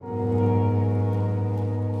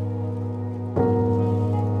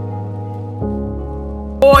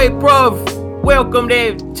Oi, bruv, welcome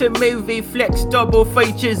there to Movie Flex Double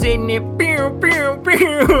Features in it.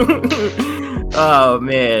 Oh,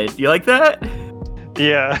 man. You like that?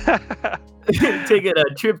 Yeah. Taking a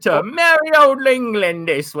trip to merry old England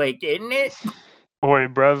this week, isn't it? Oi,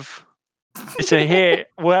 bruv. It's a here.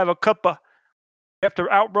 We'll have a cuppa. We have to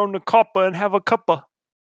outrun the copper and have a cuppa.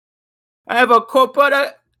 I have a cup of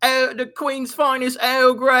the Queen's finest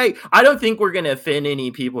Earl Grey. I don't think we're going to offend any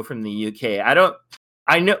people from the UK.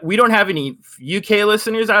 I know we don't have any UK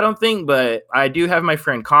listeners, I don't think, but I do have my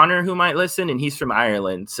friend Connor who might listen, and he's from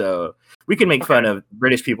Ireland, so we can make fun of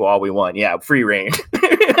British people all we want. Yeah, free reign.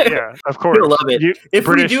 Yeah, of course. We'll love it. If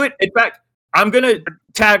we do it, in fact, I'm going to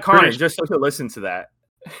tag Connor just so he'll listen to that.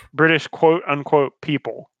 British quote unquote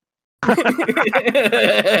people. Yeah,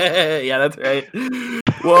 that's right.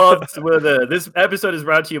 Well, this episode is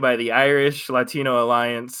brought to you by the Irish Latino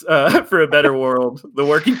Alliance for a Better World. The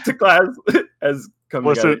working class has come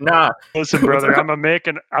together. Listen, brother, I'm a Mick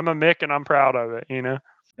and I'm proud of it. You know.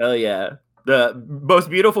 Hell yeah! The most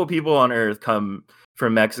beautiful people on earth come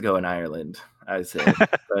from Mexico and Ireland, I say.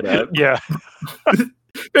 But yeah.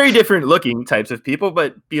 Very different looking types of people,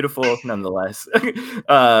 but beautiful nonetheless.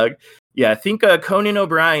 Yeah, I think Conan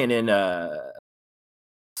O'Brien and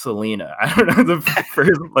Selena. I don't know the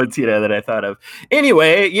first Latina that I thought of.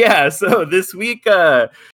 Anyway, yeah, so this week,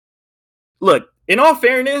 look, in all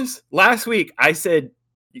fairness, last week I said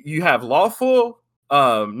you have lawful,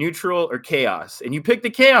 neutral, or chaos, and you picked the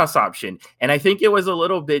chaos option, and I think it was a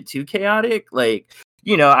little bit too chaotic. Like,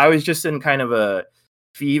 you know, I was just in kind of a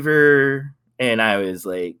fever, and I was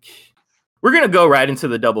like, we're going to go right into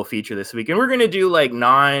the double feature this week. And we're going to do like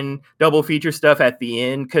non-double feature stuff at the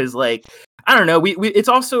end. Cause like, I don't know, it's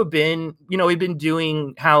also been, you know, we've been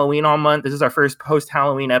doing Halloween all month. This is our first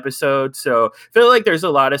post-Halloween episode. So I feel like there's a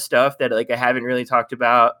lot of stuff that like I haven't really talked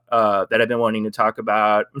about that I've been wanting to talk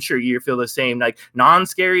about. I'm sure you feel the same, like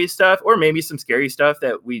non-scary stuff or maybe some scary stuff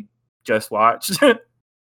that we just watched.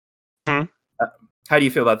 How do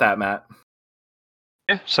you feel about that, Matt?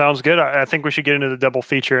 Yeah, sounds good. I think we should get into the double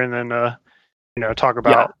feature and then, talk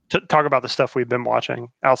about the stuff we've been watching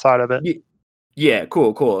outside of it. Yeah,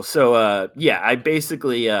 cool. So, I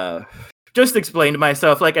basically just explained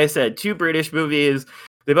myself. Like I said, 2 British movies.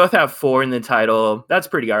 They both have 4 in the title. That's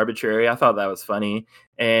pretty arbitrary. I thought that was funny.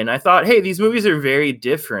 And I thought, hey, these movies are very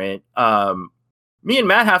different. Me and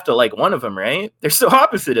Matt have to like one of them, right? They're so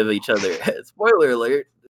opposite of each other. Spoiler alert.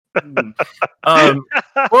 4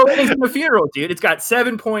 Weddings and a Funeral, dude. It's got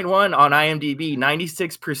 7.1 on IMDb,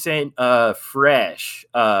 96% fresh.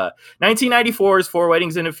 1994's 4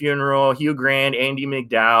 Weddings and a Funeral, Hugh Grant, Andy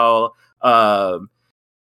McDowell, a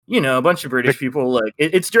bunch of British people. Like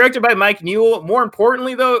it's directed by Mike Newell. More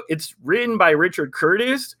importantly, though, it's written by Richard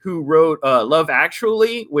Curtis, who wrote Love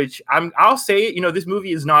Actually, which I'll say, this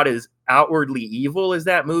movie is not as outwardly evil as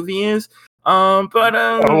that movie is. Whoa.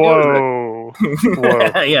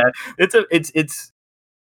 Yeah, it's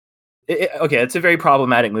a very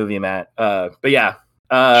problematic movie, Matt. But yeah,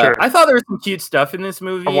 sure. I thought there was some cute stuff in this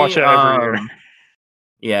movie. I watch it every year.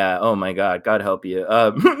 Yeah. Oh my God. God help you.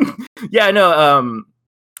 I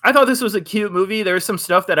thought this was a cute movie. There was some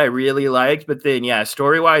stuff that I really liked, but then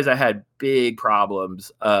story-wise, I had big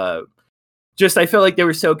problems. I felt like they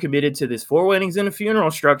were so committed to this 4 Weddings and a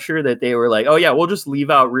Funeral structure that they were like, oh yeah, we'll just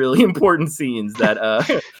leave out really important scenes that,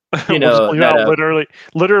 we'll leave out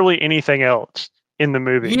literally anything else in the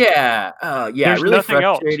movie. Yeah. There's really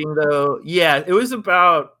frustrating though. Yeah. It was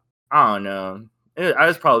about, I don't know. I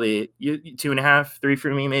was probably 2.5, 3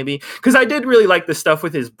 for me, maybe. Cause I did really like the stuff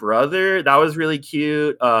with his brother. That was really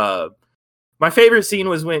cute. My favorite scene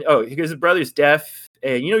was because his brother's deaf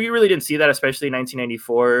and, you really didn't see that, especially in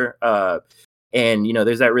 1994. And,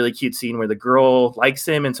 there's that really cute scene where the girl likes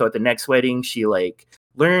him. And so at the next wedding, she like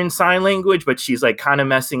learns sign language, but she's like kind of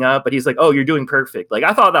messing up. But he's like, oh, you're doing perfect. Like,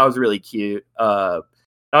 I thought that was really cute. That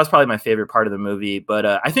was probably my favorite part of the movie. But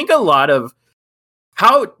I think a lot of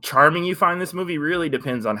how charming you find this movie really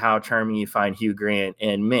depends on how charming you find Hugh Grant.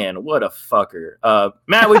 And man, what a fucker.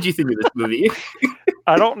 Matt, what did you think of this movie?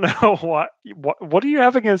 I don't know what do you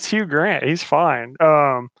have against Hugh Grant? He's fine.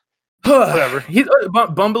 Whatever. He's a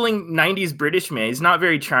bumbling 90s British man. He's not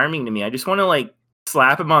very charming to me. I just want to like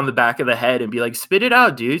slap him on the back of the head and be like, spit it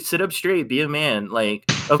out, dude. Sit up straight. Be a man. Like,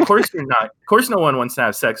 of course you're not. Of course no one wants to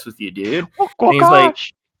have sex with you, dude. The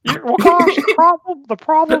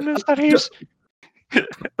problem is that he's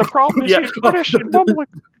he's British and bumbling.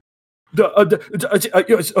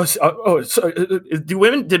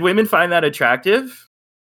 Did women find that attractive?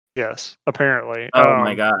 Yes, apparently. Oh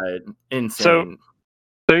my God. Insane.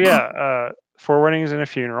 So yeah, Four Weddings and a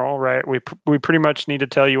Funeral, right? We pretty much need to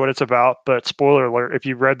tell you what it's about, but spoiler alert, if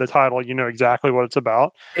you've read the title, you know exactly what it's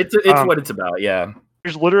about. It's what it's about, yeah.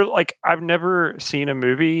 There's literally, like, I've never seen a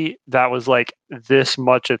movie that was like this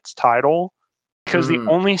much its title, because the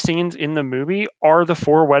only scenes in the movie are the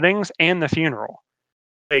four weddings and the funeral.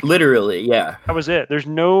 Like, literally, yeah. that was it. There's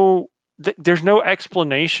no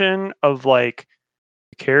explanation of like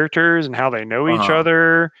the characters and how they know each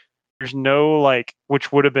other. There's no, like,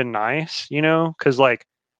 which would have been nice, because like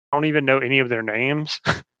I don't even know any of their names.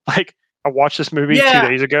 Like, I watched this movie 2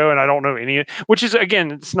 days ago and I don't know any, which is, again,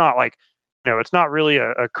 it's not like, it's not really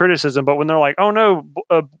a criticism, but when they're like, oh no,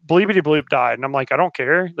 Bleepity Bloop died, and I'm like, I don't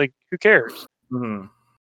care. Like, who cares? Like,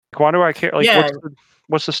 why do I care? Like,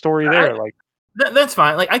 what's the story there? Like, that's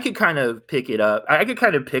fine. Like, I could kind of pick it up. I could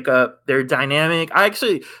kind of pick up their dynamic. I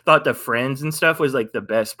actually thought the friends and stuff was like the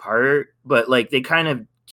best part, but like they kind of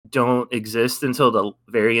don't exist until the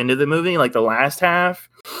very end of the movie, like the last half.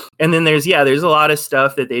 And then there's a lot of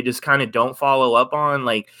stuff that they just kind of don't follow up on.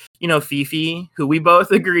 Like, Fifi, who we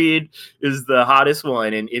both agreed is the hottest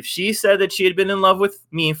one. And if she said that she had been in love with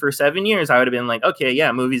me for 7 years, I would have been like, okay,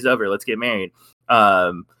 yeah, movie's over. Let's get married.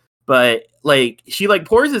 But like, she like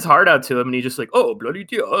pours his heart out to him and he's just like, oh, bloody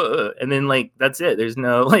deal. And then like, that's it. There's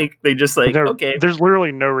no, like, they just like, okay. There's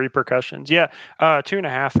literally no repercussions. Yeah.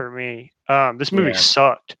 2.5 for me. This movie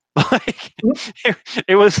sucked. Like,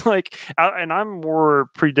 it was like, and I'm more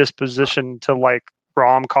predispositioned to like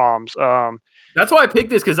rom-coms. That's why I picked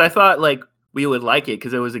this, because I thought like we would like it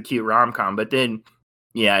because it was a cute rom-com. But then,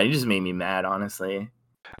 it just made me mad, honestly.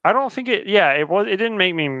 I don't think it didn't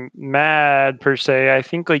make me mad per se. I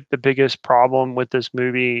think like the biggest problem with this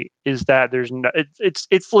movie is that there's no,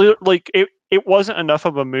 it's like it wasn't enough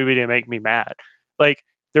of a movie to make me mad. Like,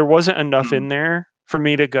 there wasn't enough in there for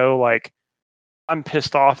me to go like, I'm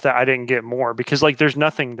pissed off that I didn't get more, because like there's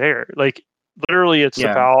nothing there. Like, literally it's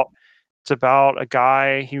about a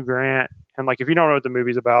guy, Hugh Grant, and like, if you don't know what the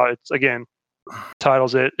movie's about, it's, again,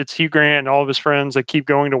 titles it's Hugh Grant and all of his friends. They keep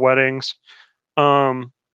going to weddings.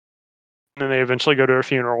 And then they eventually go to a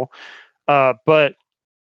funeral. And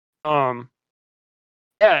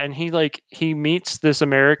he meets this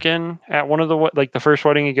American at one of the first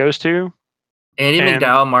wedding he goes to. Andie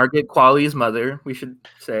MacDowell, Margaret Qualley's mother, we should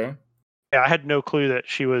say. Yeah, I had no clue that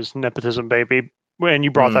she was nepotism baby when you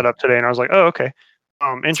brought that up today, and I was like, oh, okay.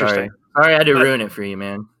 Interesting. Sorry, I had to ruin it for you,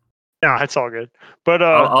 man. No, it's all good. But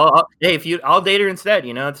I'll date her instead,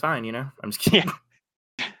 it's fine, I'm just kidding.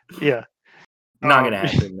 Yeah. Not gonna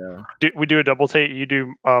happen, though. We do a double date. You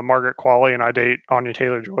do Margaret Qualley, and I date Anya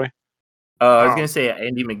Taylor-Joy. I was gonna say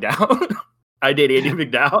Andie MacDowell. I date Andie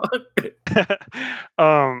MacDowell.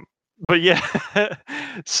 But yeah,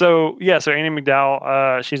 so Andie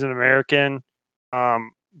MacDowell, she's an American.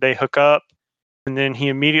 They hook up, and then he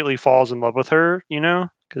immediately falls in love with her.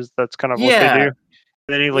 Because that's kind of what they do. And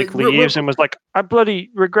then he like leaves and was like, "I bloody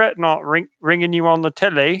regret not ringing you on the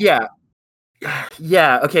telly." Yeah.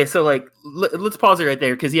 Yeah. Okay. So like, let's pause it right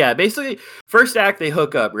there, because basically, first act they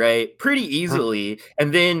hook up, right, pretty easily,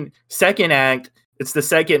 and then second act, it's the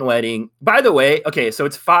second wedding. By the way, okay, so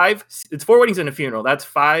it's four weddings and a funeral. That's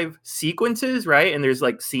 5 sequences, right? And there's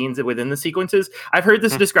like scenes within the sequences. I've heard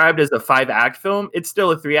this described as a 5-act film. It's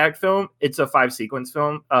still a 3-act film. It's a 5-sequence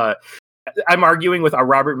film. I'm arguing with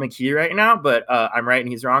Robert McKee right now, but I'm right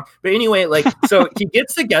and he's wrong. But anyway, like, so he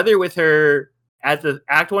gets together with her at the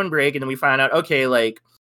Act 1 break, and then we find out, okay, like,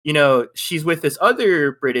 she's with this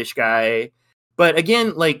other British guy. But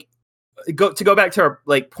again, like, to go back to our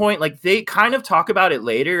like point, like, they kind of talk about it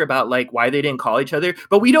later about like why they didn't call each other,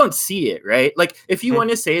 but we don't see it, right? Like, if you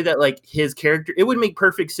want to say that like his character, it would make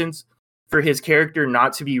perfect sense for his character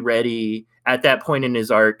not to be ready at that point in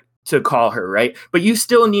his arc to call her, right? But you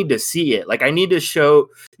still need to see it. Like,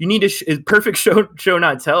 perfect show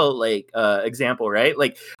not tell, like, example, right?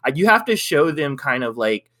 Like, you have to show them kind of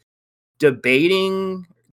like debating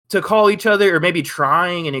to call each other, or maybe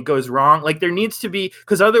trying and it goes wrong. Like, there needs to be,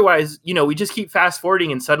 because otherwise, we just keep fast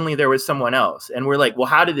forwarding and suddenly there was someone else and we're like, well,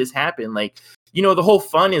 how did this happen? Like, the whole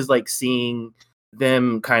fun is like seeing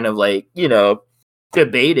them kind of like,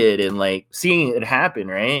 debated and like seeing it happen,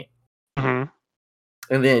 right? And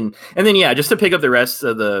then just to pick up the rest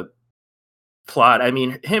of the plot, I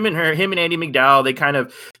mean, him and Andie MacDowell, they kind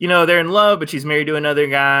of, they're in love, but she's married to another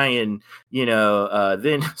guy, and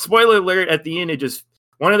then spoiler alert, at the end,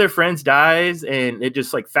 one of their friends dies, and it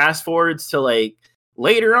just like fast forwards to like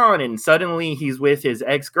later on, and suddenly he's with his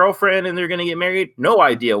ex-girlfriend and they're gonna get married. No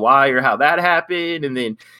idea why or how that happened. And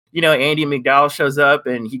then Andie MacDowell shows up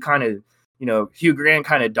and he kind of Hugh Grant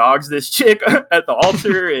kind of dogs this chick at the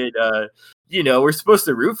altar, and we're supposed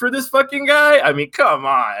to root for this fucking guy. I mean, come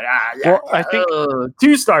on. Well, I think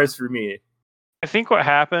 2 stars for me. I think what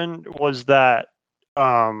happened was that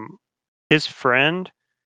his friend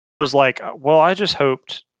was like, well, I just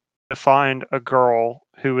hoped to find a girl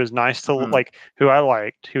who was nice to like, who I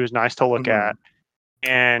liked, who was nice to look at,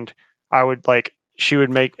 and I would like, she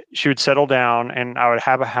would settle down, and I would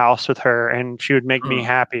have a house with her, and she would make me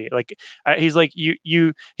happy. Like, he's like,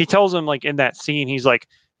 he tells him, like, in that scene, he's like,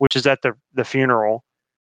 which is at the funeral,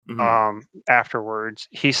 afterwards,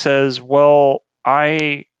 he says, well,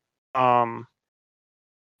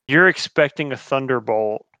 you're expecting a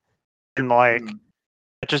thunderbolt, and like,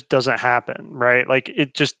 it just doesn't happen, right? Like,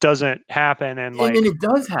 it just doesn't happen, and like, and it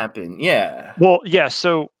does happen, yeah. Well, yeah.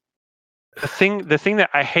 So the thing that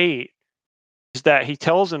I hate is that he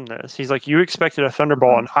tells him this. He's like, "You expected a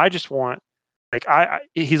thunderbolt, and I just want, like,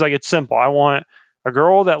 he's like, it's simple. I want a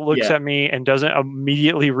girl that looks at me and doesn't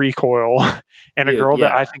immediately recoil, and a girl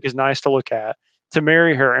that I think is nice to look at, to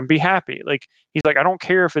marry her and be happy." Like, he's like, I don't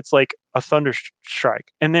care if it's like a thunderstrike.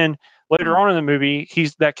 And then later on in the movie,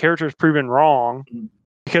 that character is proven wrong,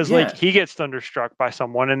 because like, he gets thunderstruck by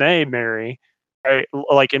someone and they marry, right?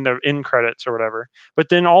 Like in the end credits or whatever. But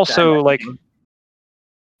then also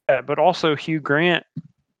Hugh Grant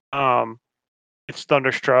gets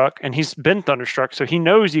thunderstruck, and he's been thunderstruck, so he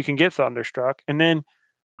knows you can get thunderstruck, and then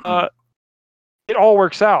it all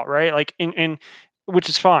works out, right? Like, in which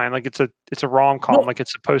is fine. Like, it's a rom-com, like,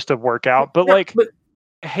 it's supposed to work out. But like,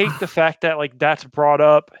 I hate the fact that like that's brought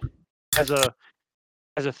up as a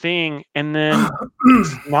thing, and then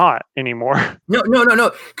it's not anymore.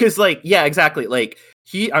 No. Because like, yeah, exactly. Like,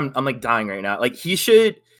 I'm like dying right now. Like,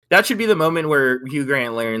 that should be the moment where Hugh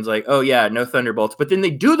Grant learns, like, oh yeah, no thunderbolts. But then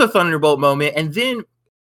they do the thunderbolt moment, and then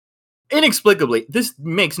inexplicably, this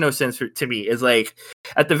makes no sense to me. Is like,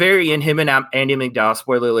 at the very end, him and Andy McDowell,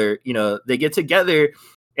 spoiler alert, they get together,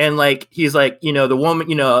 and like, he's like, the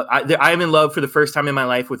woman, I'm in love for the first time in my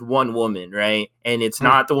life with one woman, right? And it's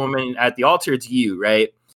not the woman at the altar, it's you, right?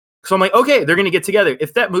 So I'm like, okay, they're gonna get together.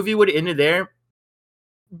 If that movie would have ended there,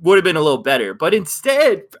 would have been a little better. But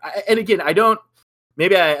instead, and again,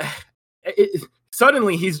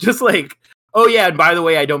 suddenly he's just like, oh yeah, and by the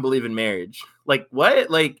way, I don't believe in marriage. Like, what?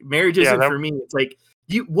 Like, marriage isn't for me. It's like,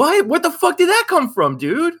 what the fuck did that come from,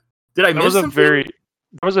 dude? Did I miss something?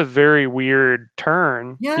 That was a very weird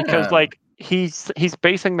turn. Yeah. Because like, he's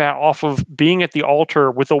basing that off of being at the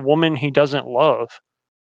altar with a woman he doesn't love.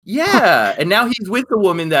 Yeah, and now he's with the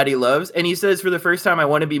woman that he loves, and he says, for the first time, I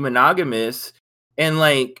want to be monogamous. And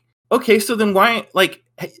like, okay, so then why? Like,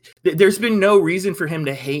 there's been no reason for him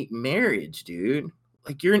to hate marriage, dude.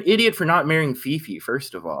 Like, you're an idiot for not marrying Fifi,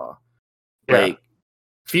 first of all. Like,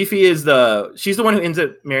 Fifi she's the one who ends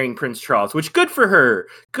up marrying Prince Charles, which good for her.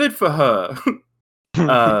 Good for her.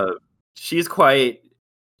 She's quite,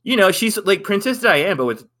 she's like Princess Diana, but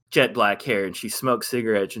with jet black hair, and she smokes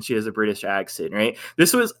cigarettes, and she has a British accent, right?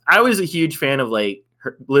 I was a huge fan of like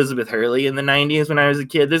Elizabeth Hurley in the 90s when I was a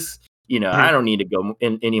kid. I don't need to go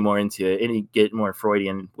any more into it, any get more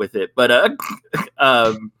Freudian with it. But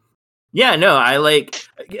yeah, no, I like,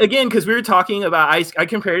 again, because we were talking about, I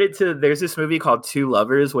compared it to, there's this movie called Two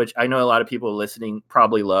Lovers, which I know a lot of people listening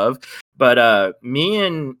probably love. But I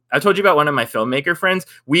told you about one of my filmmaker friends.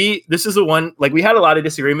 This is the one, like, we had a lot of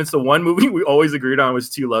disagreements. The one movie we always agreed on was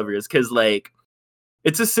Two Lovers, because like,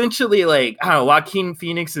 it's essentially like, I don't know, Joaquin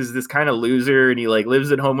Phoenix is this kind of loser, and he like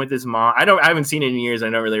lives at home with his mom. I haven't seen it in years. I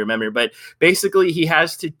don't really remember, but basically he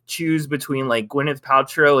has to choose between like Gwyneth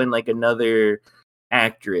Paltrow and like another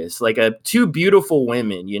actress, like two beautiful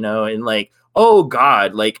women, and like, oh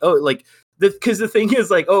God, like, oh, like, because the thing is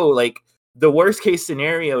like, oh, like, the worst case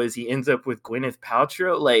scenario is he ends up with Gwyneth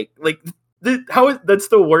Paltrow, that's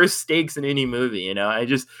the worst stakes in any movie, I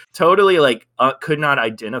just totally like could not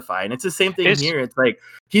identify. And it's the same thing here. It's like,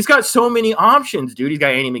 he's got so many options, dude. He's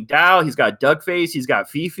got Andy McDowell, he's got Duckface, he's got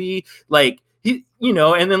Fifi, like, he,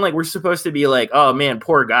 and then like, we're supposed to be like, oh man,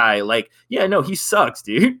 poor guy. Like, yeah, no, he sucks,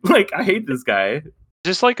 dude. Like, I hate this guy.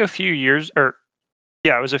 Just like it was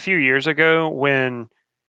a few years ago when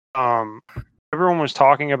everyone was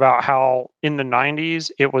talking about how in the 90s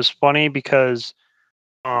it was funny because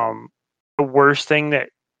the worst thing that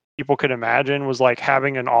people could imagine was like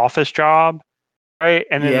having an office job, right?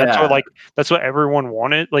 And then that's what everyone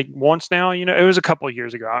wants now. It was a couple of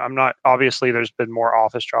years ago. I'm not, obviously there's been more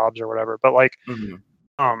office jobs or whatever, but like,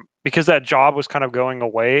 because that job was kind of going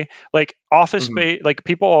away, like Office Space, like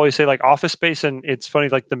people always say like Office Space, and it's funny,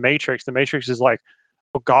 like the Matrix is like,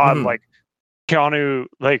 oh God, like Keanu,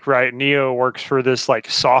 like, right, Neo works for this like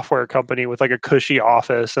software company with like a cushy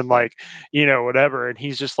office and like, whatever, and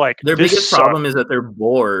he's just like, Their this biggest sucks. problem is that they're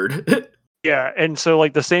bored. Yeah, and so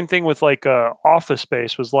like the same thing with like Office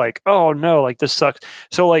Space was like, oh no, like this sucks.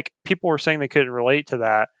 So like people were saying they couldn't relate to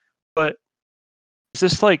that, but is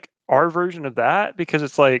this like our version of that? Because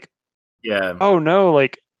it's like, Yeah. oh no,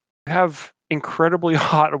 like you have incredibly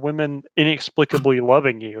hot women inexplicably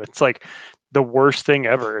loving you. It's like the worst thing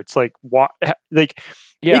ever. It's like what, like,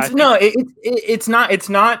 yeah, I It's think, no, it's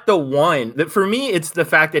not the one. For me, it's the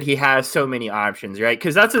fact that he has so many options, right?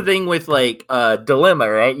 Because that's the thing with like dilemma,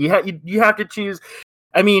 right? You have to choose.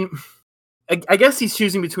 I mean, I guess he's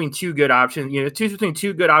choosing between two good options. Choose between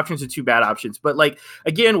two good options and two bad options. But like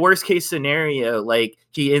again, worst case scenario, like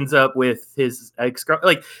he ends up with his ex.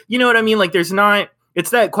 Like you know what I mean? Like there's not.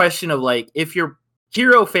 It's that question of like if your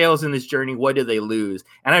hero fails in this journey, what do they lose?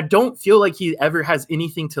 And I don't feel like he ever has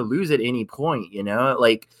anything to lose at any point.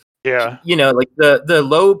 Like yeah, like the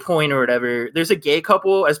low point or whatever. There's a gay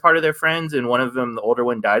couple as part of their friends, and one of them, the older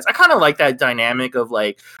one, dies. I kind of like that dynamic of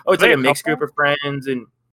like, oh, it's are like they a a mixed couple? group of friends, and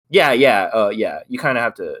yeah, yeah. You kind of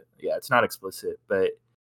have to, yeah. It's not explicit, but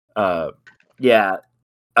yeah,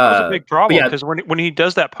 That was a big but problem yeah, because when he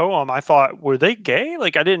does that poem, I thought, were they gay?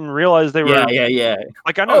 Like I didn't realize they yeah, were. yeah, yeah.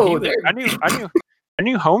 Like I know he Oh, was. there, I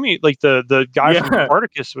knew homie, like the guy from yeah,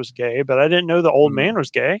 Spartacus was gay, but I didn't know the old Mhm. man was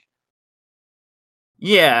gay.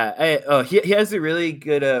 Yeah. He has a really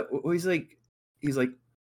good. He's like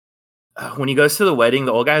when he goes to the wedding,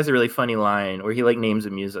 the old guy has a really funny line where he like names a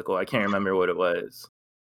musical. I can't remember what it was.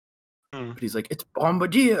 Hmm. But he's like, it's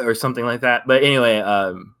Bombardier or something like that. But anyway,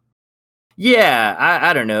 yeah,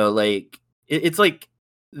 I don't know. Like, it's like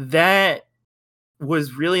that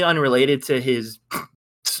was really unrelated to his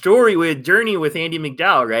journey with Andy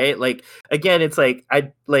McDowell, right? Like, again, it's like,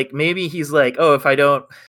 I like maybe he's like, oh, if I don't,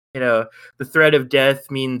 the threat of death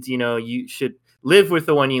means, you should live with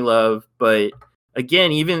the one you love. But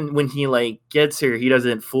again, even when he like gets her, he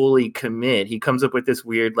doesn't fully commit. He comes up with this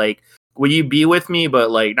weird, like, will you be with me, but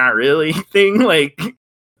like not really thing. Like,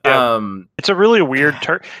 Yeah, um, it's a really weird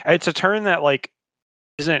turn. It's a turn that like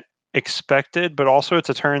isn't expected, but also it's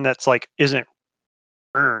a turn that's like isn't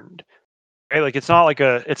earned. Right? Like it's not like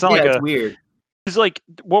a. It's not yeah, like it's a. weird. It's like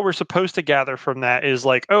what we're supposed to gather from that is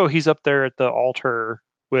like, oh, he's up there at the altar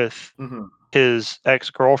with Mhm. his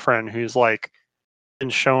ex-girlfriend who's like been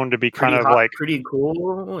shown to be kind Pretty of hot, like pretty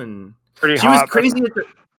cool, and pretty she was hot, but crazy at the.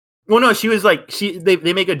 Well, no, she was like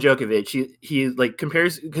they make a joke of it. He like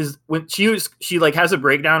compares because when she like has a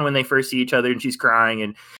breakdown when they first see each other and she's crying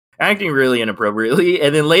and acting really inappropriately,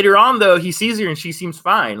 and then later on though he sees her and she seems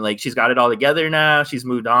fine. Like she's got it all together now. She's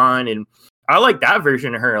moved on, and I like that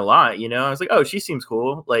version of her a lot. I was like, oh, she seems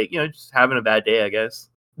cool. Like just having a bad day, I guess.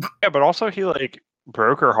 yeah, but also he like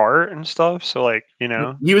broke her heart and stuff. So like,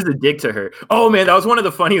 He was a dick to her. Oh man, that was one of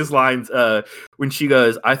the funniest lines. When she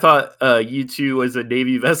goes, "I thought U2 was a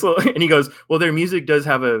Navy vessel," and he goes, "Well, their music does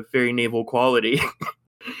have a very naval quality."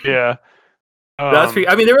 yeah. That's pretty.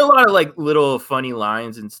 Um I mean, there were a lot of like little funny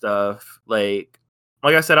lines and stuff. Like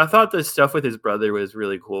I said, I thought the stuff with his brother was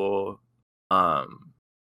really cool. Um,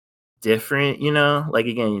 Different. Like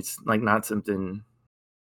again, it's like not something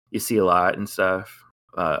you see a lot and stuff.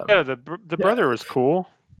 yeah, Um, the brother was cool.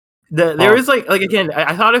 There Um is like again,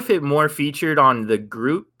 I thought if it more featured on the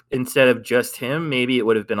group instead of just him, maybe it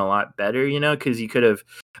would have been a lot better, because you could have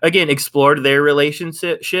again explored their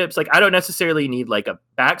relationships. Like I don't necessarily need like a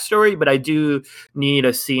backstory, but I do need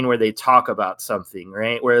a scene where they talk about something,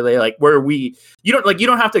 right? Where they like you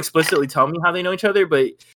don't have to explicitly tell me how they know each other, but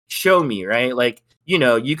show me, right? Like,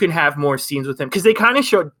 you can have more scenes with them because they kind of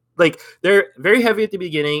showed like they're very heavy at the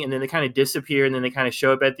beginning and then they kind of disappear and then they kind of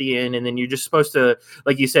show up at the end and then you're just supposed to,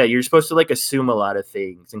 like you said, you're supposed to like assume a lot of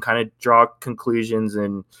things and kind of draw conclusions.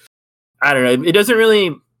 And I don't know, it doesn't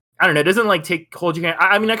really, I don't know, it doesn't like hold your hand.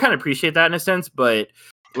 I mean, I kind of appreciate that in a sense, but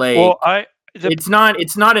well, like the it's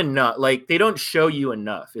not enough. Like they don't show you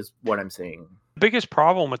enough is what I'm saying. biggest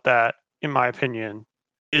problem with that, in my opinion,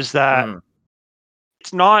 is that Mm.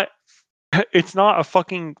 it's not it's not a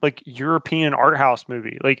fucking like European art house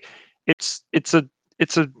movie. Like it's a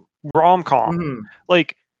rom-com. Mm-hmm.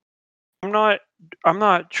 Like I'm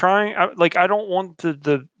not trying like I don't want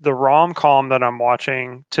the rom-com that I'm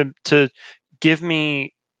watching to give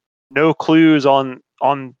me no clues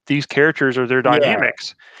on these characters or their Yeah.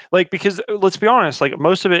 dynamics. Like, because let's be honest, like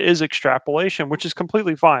most of it is extrapolation, which is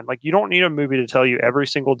completely fine. Like, you don't need a movie to tell you every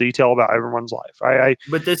single detail about everyone's life.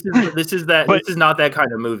 But this But is not that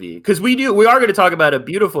kind of movie, because we are going to talk about a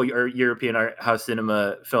beautiful European art house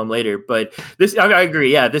cinema film later. But this, I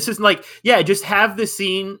agree. Yeah, this is like, yeah, just have the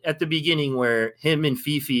scene at the beginning where him and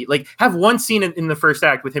Fifi, like, have one scene in the first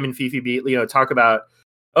act with him and Fifi be, talk about,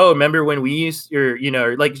 oh, remember when we used, or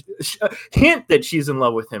like hint that she's in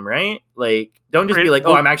love with him, right? Like, don't just be like,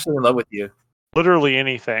 oh, I'm actually in love with you. literally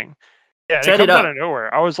anything. Yeah, and it Set it comes out up. of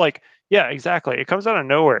nowhere. I was like, yeah, exactly. It comes out of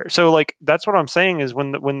nowhere. So like that's what I'm saying is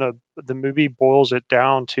when the movie boils it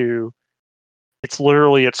down to it's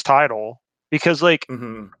literally its title, because like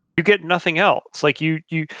Mm-hmm. you get nothing else. Like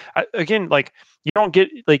again, like you don't get,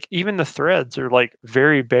 like, even the threads are like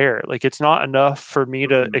very bare. Like it's not enough for me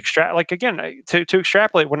to Mm-hmm. extract, like, again, to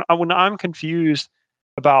extrapolate when I'm confused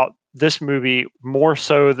about this movie more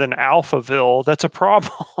so than Alphaville, that's a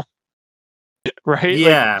problem. Right? Like,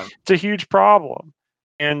 Yeah. it's a huge problem.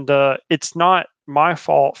 And it's not my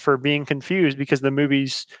fault for being confused because the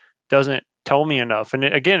movies doesn't tell me enough. And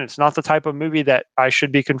again, it's not the type of movie that I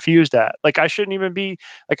should be confused at. Like I shouldn't even be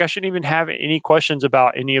like I shouldn't even have any questions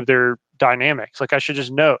about any of their dynamics. Like I should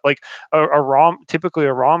just know. Like typically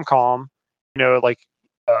a rom-com, like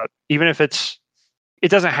even if it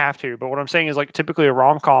doesn't have to, but what I'm saying is like typically a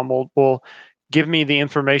rom-com will give me the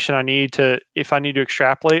information I need to, if I need to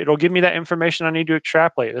extrapolate, it'll give me that information I need to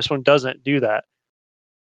extrapolate. This one doesn't do that.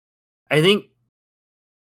 I think,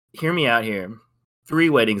 hear me out here. 3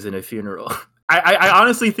 weddings and a funeral. I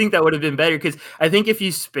honestly think that would have been better, because I think if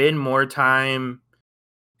you spend more time,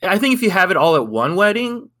 I think if you have it all at one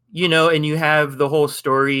wedding, and you have the whole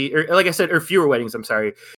story, or like I said, or fewer weddings, I'm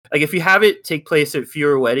sorry. Like if you have it take place at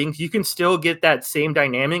fewer weddings, you can still get that same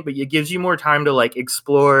dynamic, but it gives you more time to like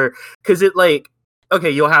explore, because it like, okay,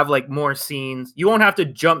 you'll have like more scenes. You won't have to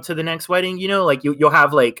jump to the next wedding, like you'll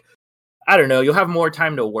have like, I don't know, you'll have more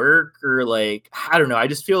time to work, or like, I don't know. I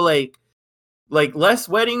just feel like less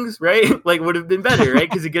weddings, right? Like would have been better, right?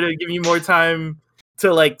 Because it's gonna give you more time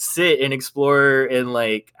to like sit and explore, and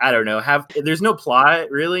like, I don't know, there's no plot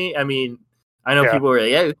really. I mean, I know Yeah. people were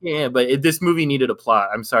like, yeah, but this movie needed a plot.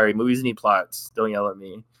 I'm sorry, movies need plots. Don't yell at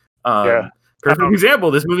me. Yeah. Perfect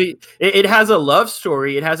example. This movie, it has a love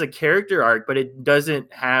story, it has a character arc, but it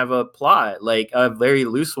doesn't have a plot, like a very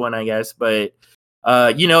loose one, I guess. But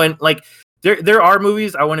and like, there are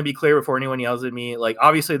movies, I want to be clear before anyone yells at me, like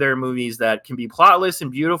obviously there are movies that can be plotless and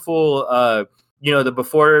beautiful, the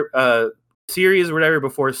before series or whatever,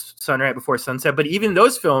 before sunrise, before sunset. But even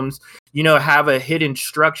those films, have a hidden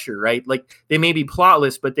structure, right? Like they may be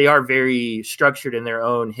plotless, but they are very structured in their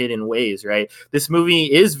own hidden ways, right? This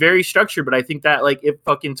movie is very structured, but I think that like it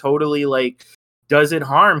fucking totally like does it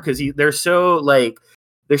harm, because they're so like,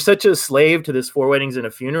 they're such a slave to this 4 weddings and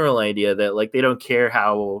a funeral idea that like they don't care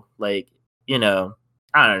how, like,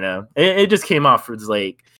 I don't know. It just came off as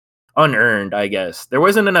like unearned, I guess. There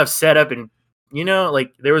wasn't enough setup, and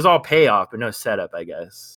like there was all payoff but no setup, I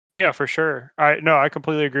guess. Yeah, for sure. I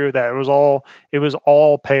completely agree with that. It was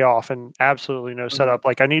all payoff and absolutely no Mhm. setup.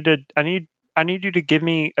 Like I need you to give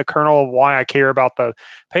me a kernel of why I care about the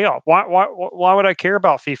payoff. Why would I care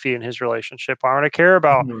about Fifi and his relationship? Why would I care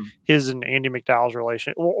about Mhm. his and Andy McDowell's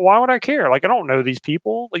relationship? Why would I care? Like I don't know these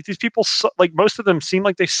people. Like these people like most of them seem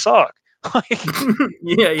like they suck. Like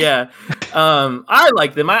Yeah. I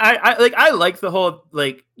like them. I like the whole,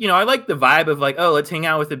 like, I like the vibe of like, oh, let's hang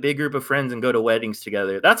out with a big group of friends and go to weddings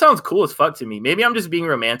together. That sounds cool as fuck to me. Maybe I'm just being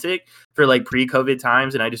romantic for like pre-COVID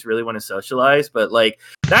times and I just really want to socialize, but like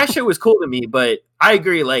that shit was cool to me. But I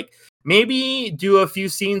agree, like maybe do a few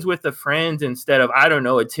scenes with the friends instead of, I don't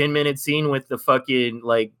know, a 10-minute scene with the fucking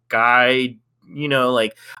like guy.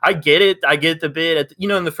 Like I get it. I get the bit at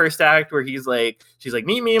in the first act where she's like,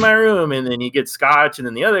 meet me in my room, and then he gets scotch, and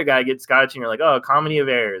then the other guy gets scotch, and you're like, oh, comedy of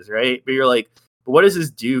errors, right? But you're like, but what does this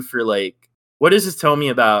do for like, what does this tell me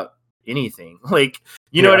about anything? Like,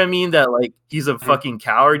 you know yeah. what I mean? That like he's a Mhm. fucking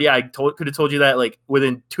coward. Yeah, could have told you that like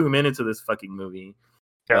within 2 minutes of this fucking movie.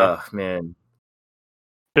 Yeah. Oh man.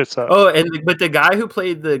 It sucks. Oh, but the guy who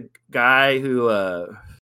played the guy who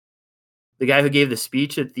gave the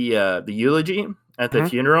speech at the eulogy at the Mhm.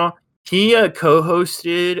 funeral, he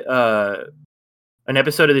co-hosted an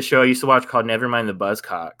episode of the show I used to watch called Nevermind the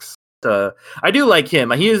Buzzcocks. I do like him.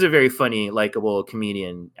 He is a very funny, likable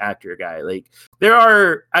comedian, actor guy. Like there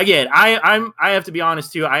are, again, I have to be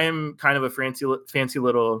honest too. I am kind of a fancy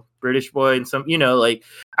little British boy, and some, like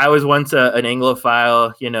I was once an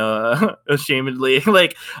Anglophile, ashamedly.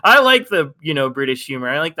 Like I like the, British humor.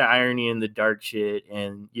 I like the irony and the dark shit,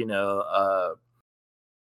 and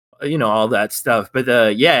all that stuff.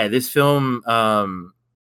 But yeah, this film,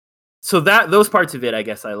 so those parts of it, I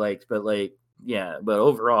guess I liked, but like, yeah, but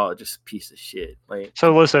overall, just a piece of shit. Like,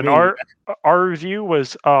 So listen, maybe, our review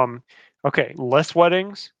was okay, less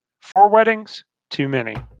weddings, 4 weddings, too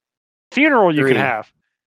many. Funeral you can 3. have.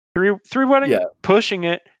 Three weddings, Yeah. pushing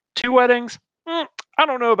it. 2 weddings, I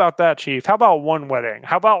don't know about that, Chief. How about 1 wedding?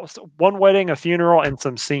 How about 1 wedding, a funeral, and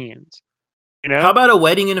some scenes? How about a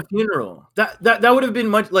wedding and a funeral? That would have been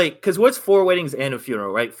much, like, because what's 4 weddings and a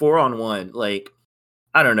funeral, right? 4 on 1. Like,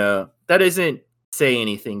 I don't know. That doesn't say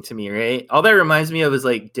anything to me, right? All that reminds me of is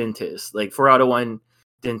like dentists. Like 4 out of 1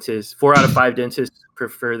 dentists, 4 out of 5 dentists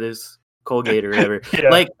prefer this Colgate or whatever. Yeah.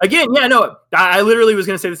 Like, again, yeah, no, I literally was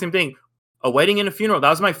gonna say the same thing. A wedding and a funeral. That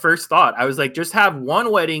was my first thought. I was like, just have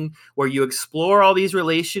 1 wedding where you explore all these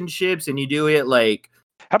relationships and you do it like,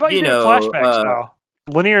 How about you do it flashback style?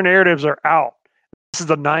 Linear narratives are out. This is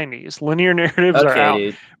the 90s. Linear narratives are out.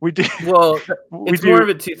 dude. We do. Well, we it's do, more of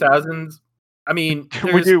a 2000s. I mean,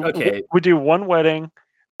 we do 1 wedding,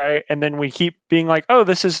 right? And then we keep being like, oh,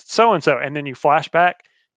 this is so and so, and then you flash back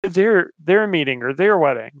to their meeting or their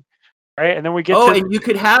wedding, right? And then we get to. And you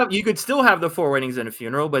could still have the 4 weddings and a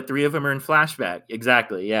funeral, but 3 of them are in flashback.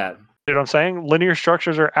 Exactly. Yeah. You know what I'm saying? Linear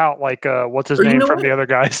structures are out. Like, what's his Or you name know from what? the other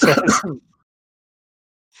guy says?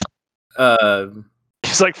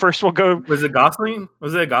 He's like, first we'll go. Was it Gosling?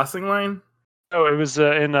 Was it a Gosling line? Oh, it was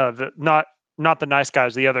in the not the nice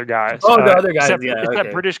guys, the other guys. Oh, the other guys. Except, Yeah. it's Okay.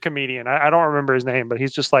 that British comedian. I don't remember his name, but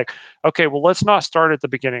he's just like, okay, well, let's not start at the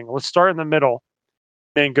beginning. Let's start in the middle,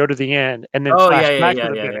 then go to the end, and then flash back to the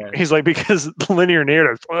beginning. Yeah. He's like, because linear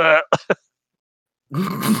narratives.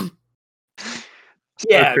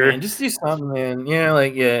 Yeah, man, just do something, man. Yeah,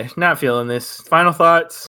 like, yeah, not feeling this. Final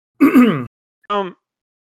thoughts.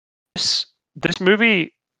 This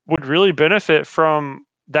movie would really benefit from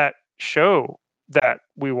that show that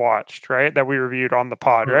we watched, right? That we reviewed on the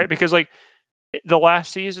pod, right? Because like the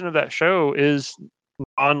last season of that show is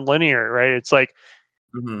non-linear, right? It's like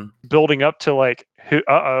building up to like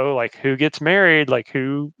who gets married, like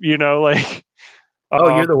who, like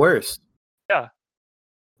oh, you're the worst. Yeah.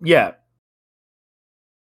 Yeah.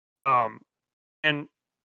 And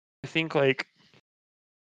I think like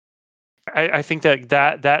I think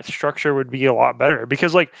that structure would be a lot better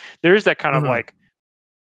because like there's that kind of like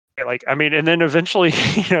I mean, and then eventually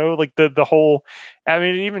like the whole, I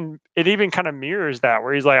mean, it even kind of mirrors that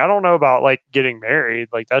where he's like, I don't know about like getting married,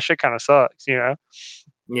 like that shit kind of sucks, Yeah.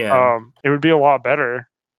 It would be a lot better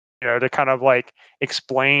to kind of like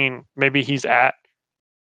explain maybe he's at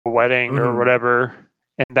a wedding or whatever,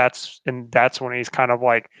 and that's when he's kind of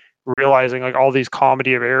like realizing like all these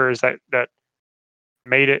comedy of errors that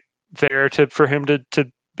made it there for him to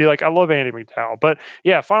be like, I love Andy McDowell. But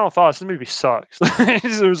yeah, final thoughts, this movie sucks.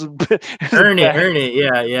 Earn it.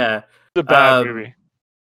 Yeah. It's a bad movie.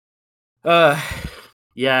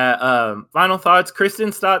 Yeah. Final thoughts.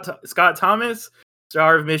 Kristen Scott Thomas,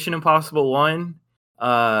 star of Mission Impossible 1,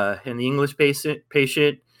 and The English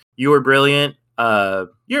Patient. You were brilliant. You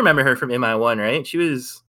remember her from MI1, right? She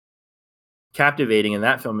was captivating in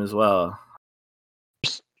that film as well.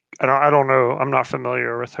 I don't know. I'm not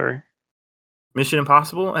familiar with her. Mission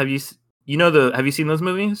Impossible? Have you seen those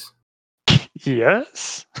movies?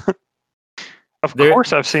 Yes. Of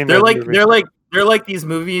course I've seen those movies. They're like these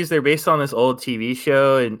movies. They're based on this old TV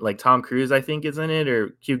show, and like Tom Cruise, I think, is in it,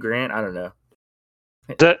 or Hugh Grant. I don't know.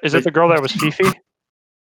 Is it the girl that was Fifi?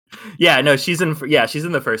 Yeah, no, she's in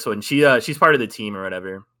the first one. She's part of the team or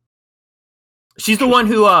whatever. She's the one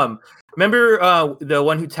who remember the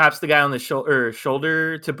one who taps the guy on the shoulder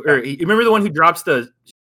you remember the one who drops the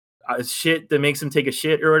shit that makes him take a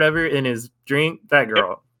shit or whatever in his drink? That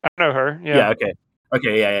girl. Yep, I know her. Yeah. Yeah.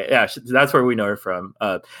 Okay. Yeah. That's where we know her from.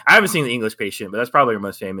 I haven't seen The English Patient, but that's probably her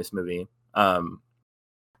most famous movie. But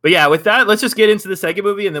yeah, with that, let's just get into the second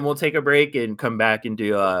movie, and then we'll take a break and come back and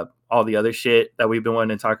do all the other shit that we've been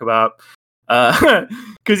wanting to talk about.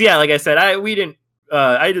 Because yeah, like I said,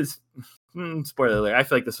 spoiler alert, I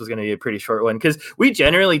feel like this was going to be a pretty short one because we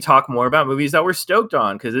generally talk more about movies that we're stoked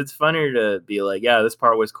on because it's funner to be like, yeah, this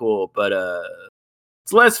part was cool, but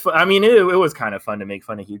it's less fun. I mean, it was kind of fun to make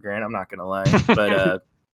fun of Hugh Grant, I'm not going to lie, but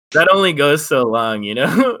that only goes so long,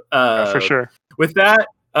 for sure. With that,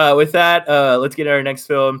 let's get our next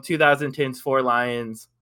film, 2010's Four Lions,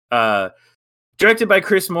 directed by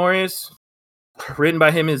Chris Morris, written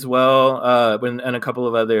by him as well, and a couple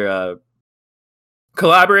of other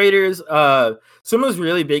collaborators. Someone was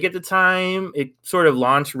really big at the time. It sort of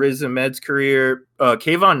launched Riz Ahmed's career.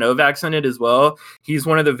 Kayvon Novak's in it as well. He's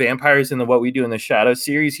one of the vampires in the What We Do in the Shadows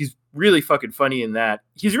series. He's really fucking funny in that.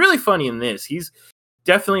 He's really funny in this. He's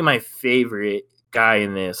definitely my favorite guy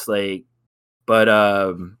in this. Like, but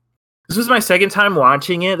this was my second time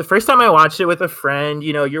watching it. The first time I watched it with a friend,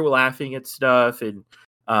 you know, you're laughing at stuff, and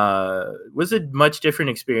was a much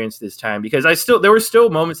different experience this time because there were still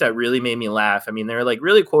moments that really made me laugh. I mean, there were like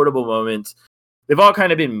really quotable moments. They've all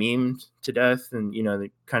kind of been memed to death, and you know,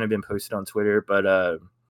 they've kind of been posted on Twitter. But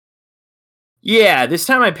yeah, this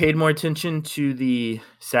time I paid more attention to the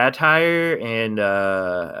satire, and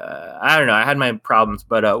I don't know, I had my problems.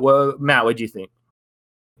 But Matt, what do you think?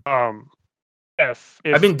 If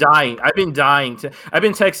I've been dying. I've been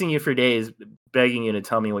texting you for days, begging you to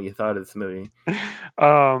tell me what you thought of this movie.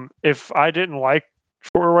 If I didn't like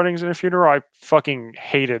Four Weddings and a Funeral, I fucking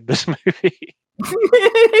hated this movie.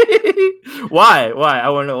 Why? I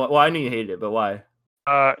want to know. Well, I knew you hated it, but why?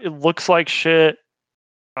 It looks like shit.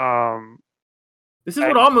 This is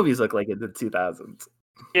what all movies look like in the 2000s.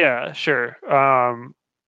 Yeah, sure. I'll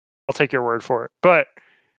take your word for it. But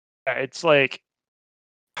it's like,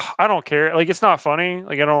 I don't care. Like, it's not funny.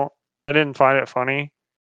 Like, I didn't find it funny.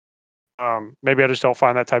 Maybe I just don't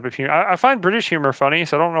find that type of humor. I find British humor funny,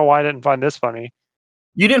 so I don't know why I didn't find this funny.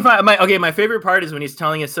 You didn't find my favorite part is when he's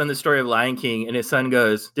telling his son the story of Lion King, and his son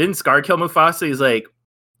goes, "Didn't Scar kill Mufasa?" He's like,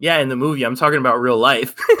 "Yeah, in the movie. I'm talking about real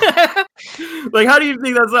life." Like, how do you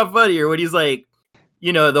think that's not funny? Or when he's like,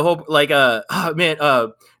 you know, the whole like,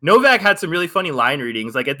 Novak had some really funny line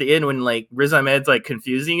readings. Like at the end when like Riz Ahmed's like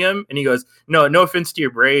confusing him, and he goes, "No offense to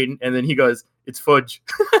your brain," and then he goes, "It's fudge."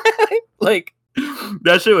 Like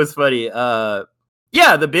that shit was funny.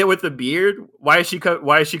 Yeah, the bit with the beard. Why is she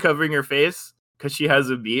covering her face? Because she has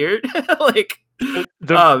a beard. Like,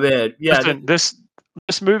 oh man, yeah. Listen, this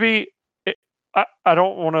movie, I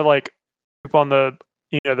don't want to like on the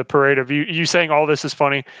the parade of you saying all this is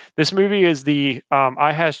funny. This movie is the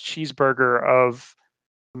I has cheeseburger of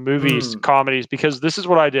movies, comedies, because this is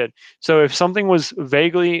what I did. So if something was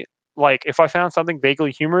vaguely like, if I found something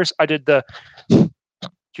vaguely humorous, I did the. Did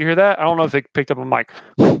you hear that? I don't know if it picked up on mic.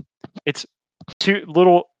 It's too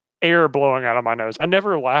little air blowing out of my nose. I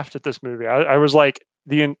never laughed at this movie. I was like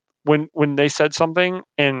when they said something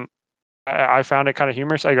and I found it kind of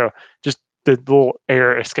humorous. I go just the little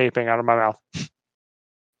air escaping out of my mouth.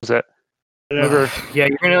 Was it? Yeah,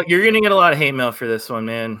 you're gonna get a lot of hate mail for this one,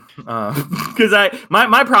 man. Because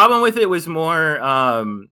my problem with it was more,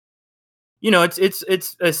 you know, it's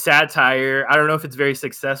a satire. I don't know if it's very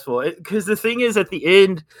successful. Because the thing is, at the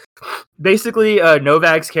end, basically,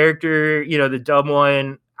 Novak's character, you know, the dumb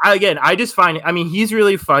one. I just find it. I mean, he's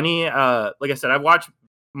really funny. Like I said, I've watched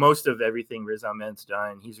most of everything Riz Ahmed's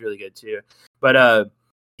done. He's really good too. But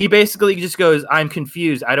he basically just goes, "I'm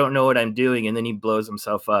confused. I don't know what I'm doing," and then he blows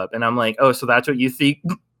himself up. And I'm like, oh, so that's what you think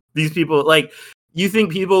these people like? You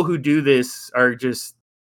think people who do this are just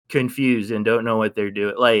confused and don't know what they're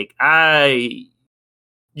doing? Like, I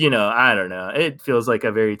don't know. It feels like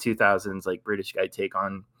a very 2000s like British guy take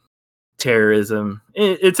on terrorism.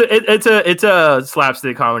 It's a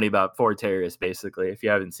slapstick comedy about 4 terrorists, basically, if you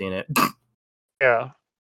haven't seen it. Yeah.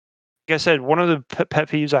 Like I said, one of the pet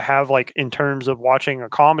peeves I have, like in terms of watching a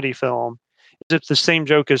comedy film, is if the same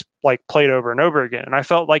joke is like played over and over again. And I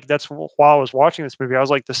felt like that's while I was watching this movie, I was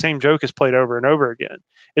like, the same joke is played over and over again,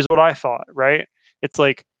 is what I thought, right? It's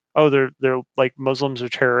like, oh, they're like Muslims or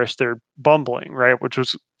terrorists, they're bumbling, right?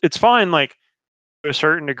 It's fine, like to a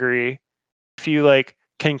certain degree, if you like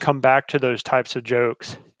can come back to those types of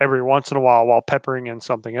jokes every once in a while peppering in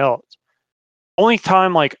something else. Only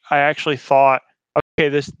time like I actually thought, okay,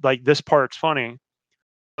 this part's funny,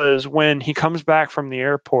 was when he comes back from the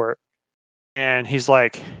airport and he's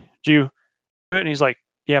like, "Do you do it?" And he's like,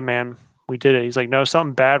 "Yeah, man, we did it." He's like, "No,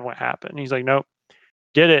 something bad won't happen." He's like, "Nope,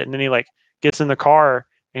 did it." And then he like gets in the car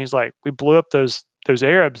and he's like, "We blew up those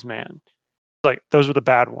Arabs, man." Like, those were the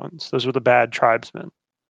bad ones. Those were the bad tribesmen. I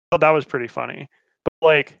thought that was pretty funny. But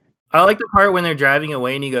like, I like the part when they're driving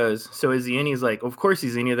away and he goes, "So is he in?" He's like, "Of course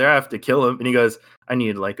he's in. You're there. I have to kill him." And he goes, "I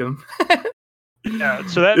need to like him." yeah.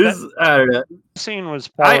 So that I don't know. scene was.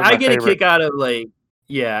 I get a kick out of like,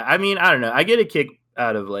 yeah. I mean, I don't know. I get a kick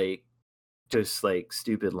out of like just like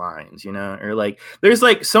stupid lines, you know, or like there's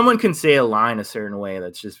like someone can say a line a certain way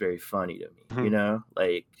that's just very funny to me, you know,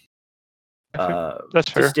 like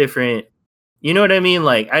that's fair. Just different. You know what I mean?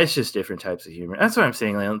 Like, it's just different types of humor. That's what I'm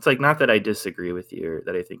saying. Like, it's like not that I disagree with you or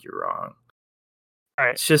that I think you're wrong. All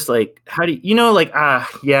right. It's just like, how do you know? Like,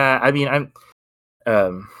 yeah. I mean, I'm.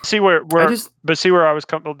 See where I was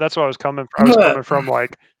coming. That's what I was coming from. I was coming from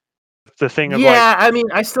like the thing of yeah. I mean,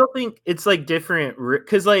 I still think it's like different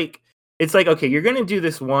because like it's like, okay, you're gonna do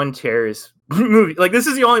this one terrorist movie. Like, this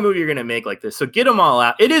is the only movie you're gonna make like this. So get them all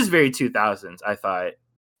out. It is very 2000s. I thought.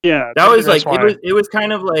 Yeah, that was like it was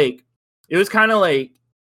kind of like. It was kind of like,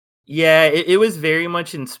 Yeah, it was very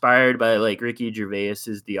much inspired by like Ricky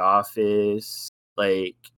Gervais's The Office.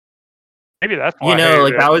 Like, Maybe that's why I hated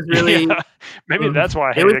like it. that was really Yeah, maybe that's why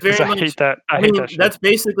I it hate was it because very I much hate that. I I hate mean, that shit. that's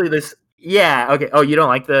basically this yeah, okay. Oh, you don't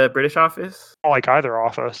like the British Office? I don't like either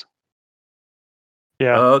Office.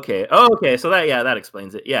 Yeah. Oh, okay. Oh, okay. So that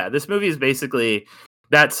explains it. Yeah, this movie is basically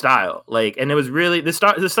that style. Like, and it was really the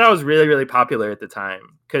style was really really popular at the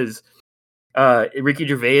time because Ricky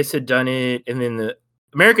Gervais had done it, and then the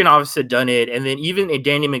American Office had done it, and then even a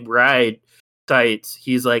Danny McBride cites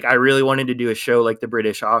he's like, I really wanted to do a show like the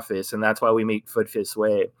British Office, and that's why we make Foot Fist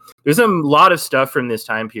Way. There's a lot of stuff from this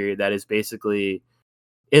time period that is basically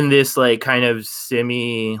in this like kind of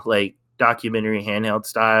semi like documentary handheld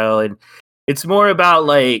style, and it's more about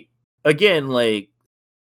like again like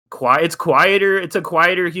quiet. It's quieter. It's a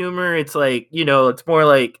quieter humor. It's like it's more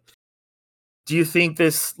like, do you think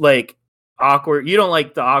this like awkward? You don't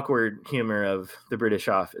like the awkward humor of the British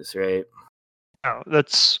Office, right? No,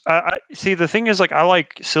 that's I see. The thing is, like, I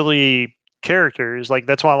like silly characters. Like,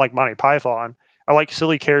 that's why I like Monty Python. I like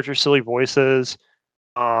silly characters, silly voices,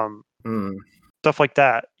 um, Mm, stuff like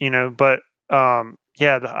that. But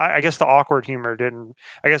yeah, I guess the awkward humor didn't.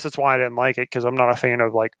 I guess that's why I didn't like it because I'm not a fan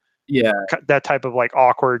of like yeah. that type of like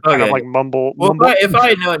awkward kind of Okay. like mumble Well, mumble if I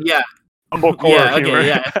had known, yeah, mumblecore yeah. Okay, humor.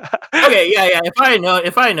 yeah. Okay, yeah, yeah.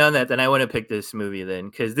 If I had known that, then I wouldn't have picked this movie then,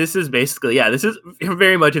 because this is basically, this is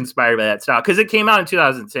very much inspired by that style because it came out in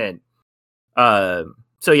 2010.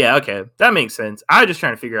 So yeah, okay, that makes sense. I was just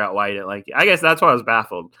trying to figure out why you didn't like it. I guess that's why I was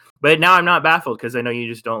baffled, but now I'm not baffled because I know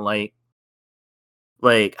you just don't like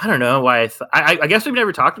I don't know why. I guess we've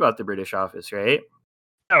never talked about the British Office, right?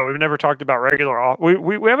 No, we've never talked about regular.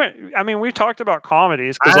 We haven't. I mean, we've talked about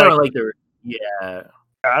comedies because I like don't like the yeah.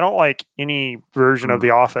 I don't like any version of Mm. The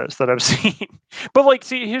Office that I've seen. But like,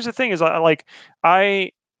 see, here's the thing: is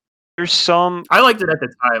I there's I liked it at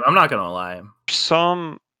the time. I'm not gonna lie.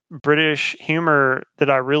 some British humor that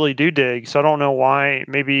I really do dig. So I don't know why.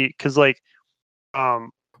 Maybe because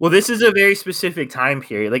um Well, this is a very specific time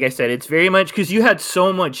period. Like I said, it's very much because you had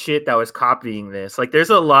so much shit that was copying this. Like, there's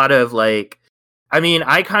a lot of like, I mean,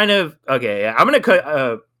 I kind of okay. I'm gonna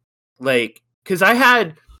cut because I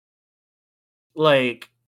had like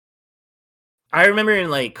I remember in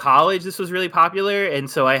like college this was really popular, and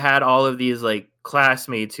so I had all of these like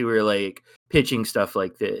classmates who were like pitching stuff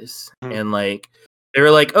like this, Mhm. and like they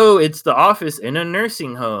were like, "Oh, it's The Office in a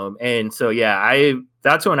nursing home," and so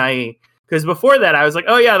that's when because before that I was like,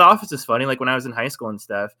 "Oh yeah, The Office is funny," like when I was in high school and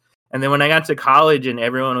stuff, and then when I got to college and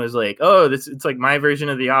everyone was like, "Oh, it's like my version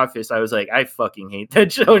of The Office," I was like, "I fucking hate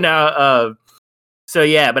that show now." So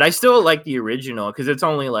yeah, but I still like the original because it's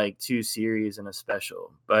only like 2 series and a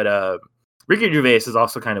special, but Ricky Gervais is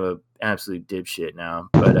also kind of an absolute dipshit now,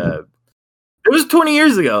 but it was 20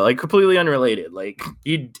 years ago, like completely unrelated. Like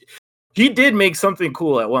he did make something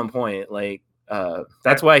cool at one point. Like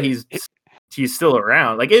that's why he's still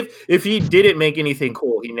around. Like if he didn't make anything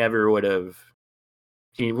cool, he never would have.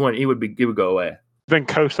 He would go away. been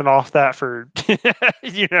coasting off that for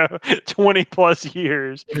 20 plus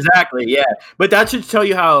years. Exactly. Yeah, but that should tell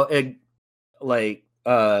you how like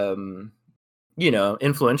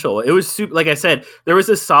influential. It was super. Like I said, there was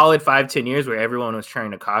a solid 5-10 years where everyone was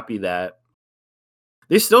trying to copy that.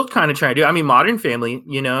 They still kind of try to do. I mean, Modern Family.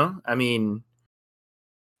 I mean,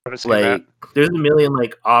 like there's a million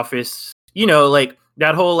like Office. Like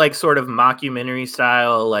that whole like sort of mockumentary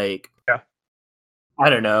style. Like I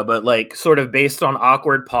don't know, but like sort of based on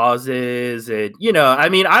awkward pauses, and I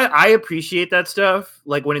mean, I appreciate that stuff.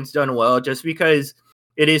 Like when it's done well, just because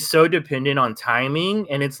it is so dependent on timing,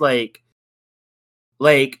 and it's like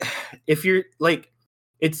if you're like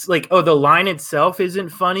it's like, oh, the line itself isn't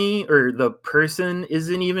funny or the person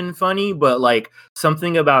isn't even funny, but like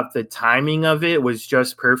something about the timing of it was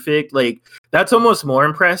just perfect. Like that's almost more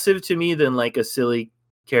impressive to me than like a silly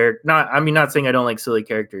character. Not saying I don't like silly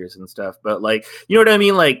characters and stuff, but like, you know what I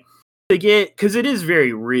mean? Like to get, because it is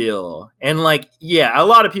very real, and like, yeah, a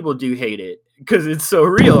lot of people do hate it because it's so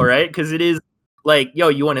real, right? Because it is like, yo,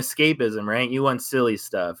 you want escapism, right? You want silly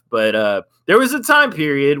stuff. But there was a time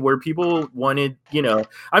period where people wanted,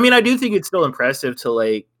 I mean, I do think it's still impressive to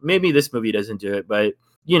like, maybe this movie doesn't do it, but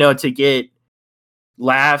to get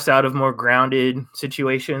laughs out of more grounded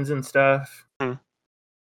situations and stuff.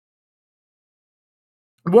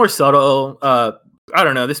 More subtle. I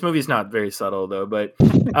don't know. This movie's not very subtle though, but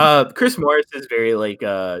Chris Morris is very like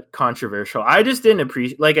controversial. I just didn't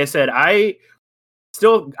appreciate, like I said, I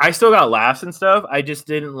still got laughs and stuff. I just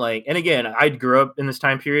didn't like, and again, I grew up in this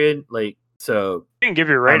time period, like, so You can give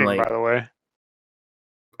your rating, like, by the way.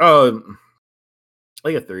 Oh,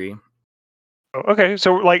 like a 3. Okay,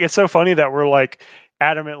 so like it's so funny that we're like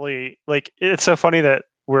adamantly like it's so funny that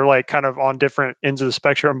we're like kind of on different ends of the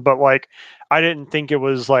spectrum, but like I didn't think it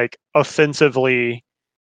was like offensively,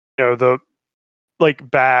 the like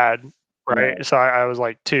bad, right? Yeah. So I was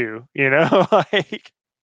like 2, like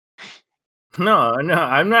No,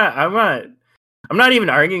 I'm not even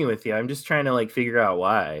arguing with you. I'm just trying to like figure out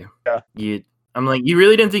why. Yeah. I'm like, you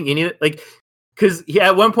really didn't think any of it, like, because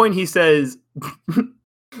at one point he says,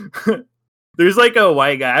 there's like a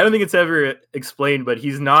white guy. I don't think it's ever explained, but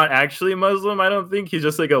he's not actually Muslim. I don't think he's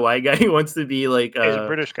just like a white guy who wants to be like he's a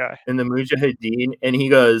British guy. in the Mujahideen, and he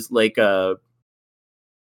goes like I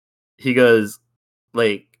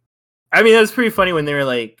mean, that's pretty funny when they were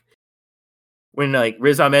like when like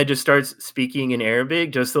Riz Ahmed just starts speaking in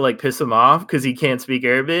Arabic just to like piss him off because he can't speak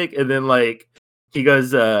Arabic, and then like he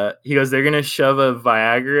goes they're gonna shove a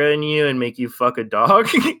Viagra in you and make you fuck a dog,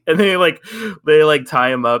 and they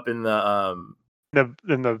tie him up in the and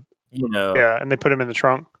they put him in the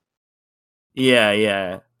trunk.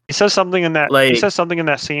 Yeah. He says something in that. Like, he says something in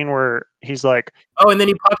that scene where he's like, "Oh," and then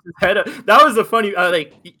he pops his head up. That was the funny,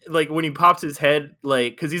 like when he pops his head,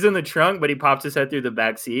 like because he's in the trunk, but he pops his head through the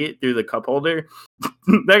back seat through the cup holder.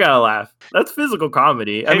 They gotta laugh. That's physical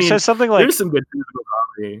comedy. I mean, says something like, there's some good physical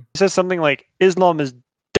comedy. He says something like, "Islam is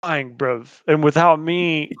dying, bruv, and without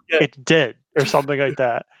me, it's dead," or something like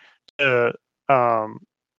that. To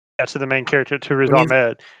the main character, to Riz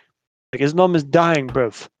Ahmed, like Islam is dying,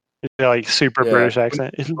 bruv. It's like super British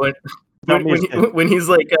accent. When he's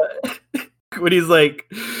like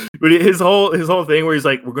his whole thing where he's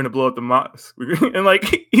like, we're gonna blow up the mosque, and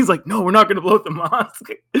like he's like, no, we're not gonna blow up the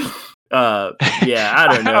mosque. Yeah, I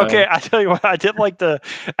don't know. Okay, I tell you what, I did like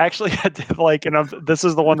and this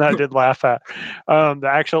is the one that I did laugh at. The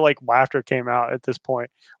actual like laughter came out at this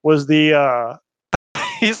point was the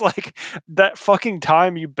he's like, that fucking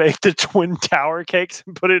time you baked the twin tower cakes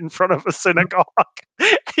and put it in front of a synagogue.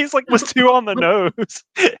 He's like, was too on the nose.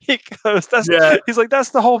 He goes, he's like,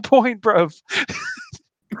 that's the whole point, bro.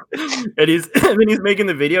 And then he's making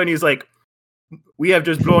the video and he's like, we have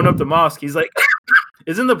just blown up the mosque. He's like,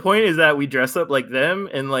 isn't the point is that we dress up like them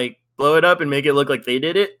and like blow it up and make it look like they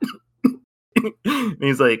did it? And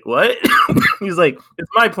he's like, what? He's like,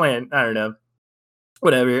 it's my plan. I don't know.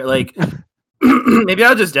 Whatever. Like, maybe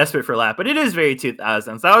I was just desperate for a laugh, but it is very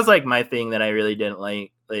 2000s. That was like my thing that I really didn't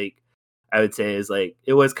like. Like, I would say is like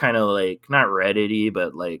it was kind of like not Reddit-y,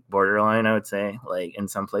 but like borderline. I would say like in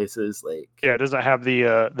some places, like it doesn't have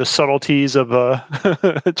the subtleties of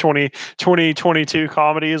 2022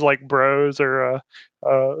 comedies like Bros or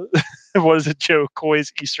what is it, Joe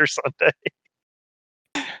Coy's Easter Sunday.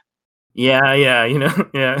 Yeah,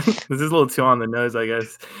 this is a little too on the nose, I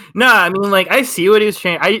guess. No, I mean, like, I see what he was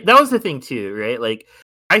trying. That was the thing too, right? Like,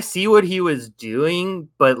 I see what he was doing,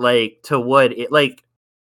 but like, to what it, like,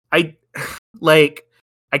 I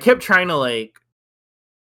kept trying to like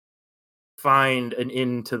find an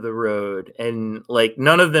end to the road, and like,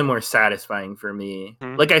 none of them were satisfying for me.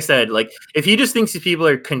 Mm-hmm. Like I said, like, if he just thinks these people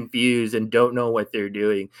are confused and don't know what they're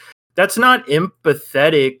doing, that's not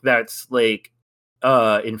empathetic. That's like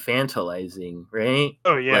infantilizing, right?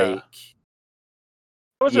 Oh yeah.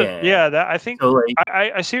 Like, that I think. So, like,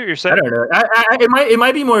 I see what you're saying. I don't know. It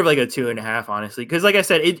might be more of like a 2.5, honestly, because like I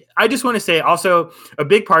said, I just want to say also a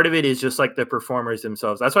big part of it is just like the performers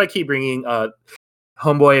themselves. That's why I keep bringing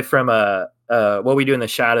homeboy from What We Do in the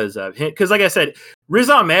Shadows of, because like I said,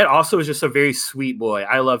 Riz Ahmed also is just a very sweet boy.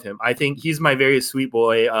 I love him. I think he's my very sweet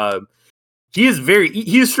boy. He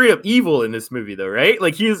is straight up evil in this movie though, right?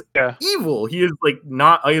 Like he is evil. He is like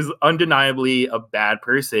he's undeniably a bad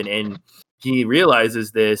person, and he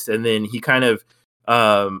realizes this, and then he kind of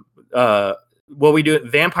What We Do,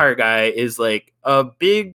 vampire guy is like a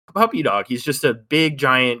big puppy dog. He's just a big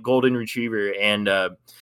giant golden retriever, and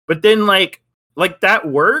but then like that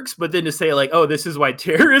works, but then to say like, oh, this is why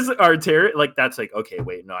terrorists are like, that's like, okay,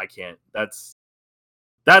 wait, no, I can't.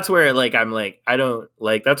 That's where like I'm like, I don't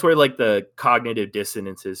like, that's where like the cognitive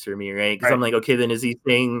dissonance is for me, right? Because I'm like, okay, then is he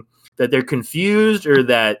saying that they're confused, or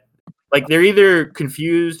that like they're either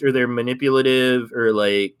confused or they're manipulative, or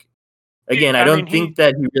like, again, I don't think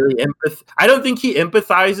that he really I don't think he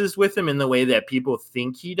empathizes with them in the way that people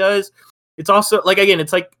think he does. It's also like, again,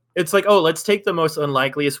 it's like, oh, let's take the most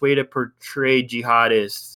unlikeliest way to portray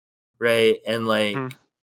jihadists, right? And like,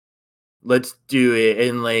 let's do it.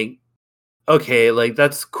 And like, okay, like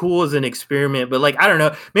that's cool as an experiment, but like, I don't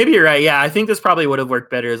know, maybe you're right. Yeah, I think this probably would have worked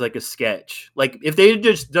better as like a sketch. Like if they had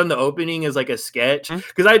just done the opening as like a sketch,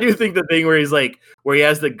 because I do think the thing where he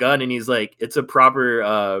has the gun and he's like, it's a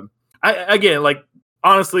proper again, like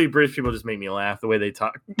honestly, British people just make me laugh the way they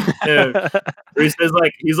talk. He says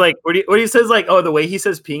what he says the way he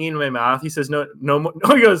says peeing in my mouth. He says no more.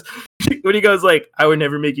 No, he goes when he goes I would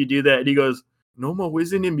never make you do that. And he goes no more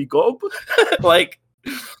whizzing in me gob.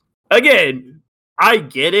 Again, I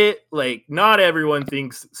get it. Not everyone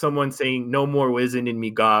thinks someone saying no more whizzing in me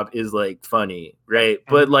gob is funny, right?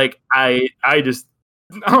 But I just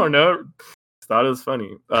I don't know. Thought it was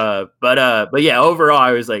funny. But yeah, overall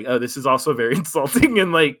I was like, oh, this is also very insulting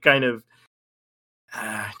and kind of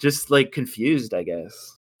just confused, I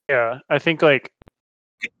guess. Yeah, I think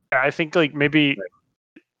maybe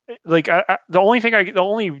the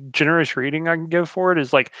only generous reading I can give for it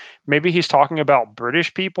is maybe he's talking about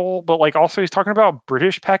British people, but also he's talking about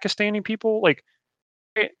British Pakistani people,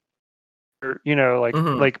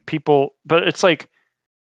 people, but it's so.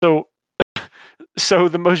 So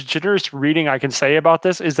the most generous reading I can say about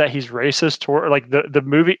this is that he's racist toward the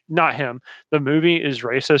movie, not him. The movie is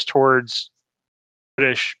racist towards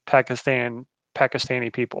British Pakistani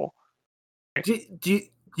people. Do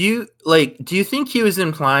you think he was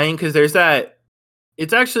implying, because there's that,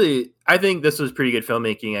 it's actually, I think this was pretty good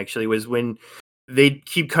filmmaking actually, was when they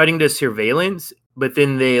keep cutting to surveillance, but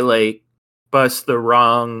then they bust the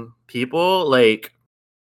wrong people.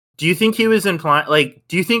 Do you think he was implying,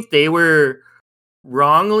 do you think they were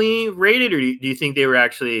wrongly rated, or do you think they were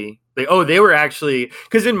actually they were actually,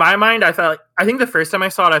 because in my mind I think the first time I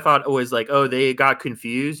saw it I thought it was they got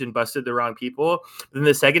confused and busted the wrong people. Then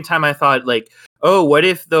the second time I thought what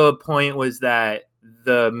if the point was that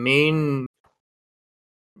the main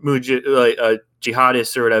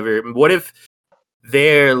jihadists or whatever, what if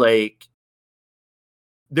they're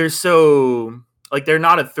so they're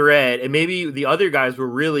not a threat, and maybe the other guys were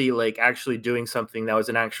really actually doing something that was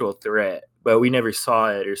an actual threat, but we never saw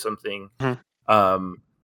it or something. Mm-hmm.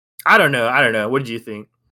 I don't know. What did you think?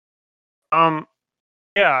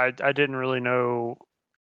 Yeah, I didn't really know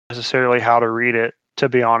necessarily how to read it, to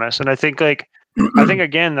be honest. And I think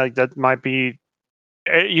again, that might be,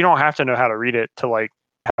 you don't have to know how to read it to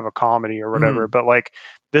have a comedy or whatever, but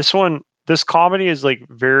this comedy is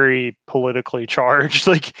very politically charged.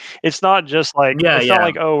 It's not just not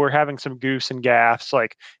oh, we're having some goofs and gaffs.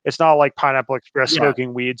 It's not like Pineapple Express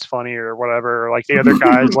smoking weed's funny or whatever, or the other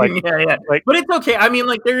guys but it's okay. I mean,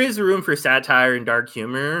 there is room for satire and dark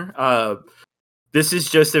humor. This is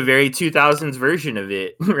just a very 2000s version of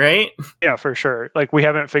it, right? Yeah, for sure. We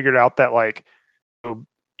haven't figured out that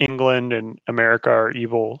England and America are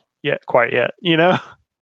evil quite yet,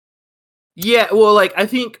 Yeah, well, I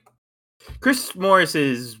think Chris Morris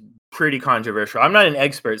is pretty controversial. I'm not an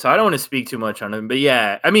expert, so I don't want to speak too much on him. But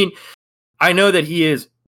yeah, I mean, I know that he is.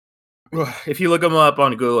 If you look him up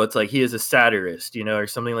on Google, it's he is a satirist, or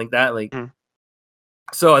something like that.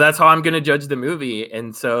 So that's how I'm gonna judge the movie.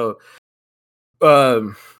 And so,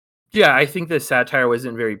 yeah, I think the satire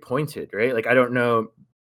wasn't very pointed, right? I don't know,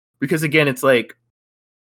 because again, it's I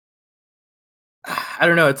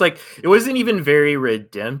don't know. It's it wasn't even very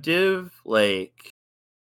redemptive.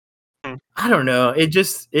 I don't know. It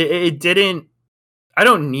just it didn't. I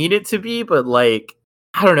don't need it to be, but I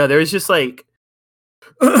don't know. There was just like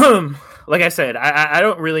I said, I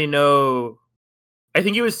don't really know. I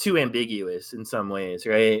think it was too ambiguous in some ways,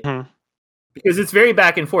 right? Mm-hmm. Because it's very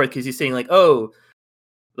back and forth. Because he's saying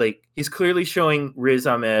he's clearly showing Riz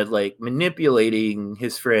Ahmed manipulating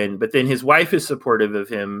his friend, but then his wife is supportive of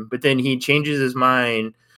him. But then he changes his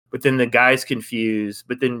mind. But then the guy's confused.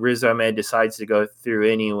 But then Riz Ahmed decides to go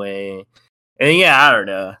through anyway. And yeah, I don't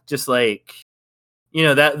know. Just that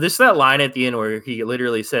line at the end where he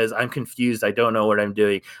literally says, "I'm confused. I don't know what I'm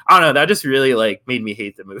doing." I don't know. That just really made me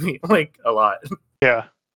hate the movie a lot. Yeah.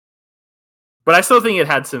 But I still think it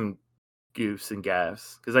had some goofs and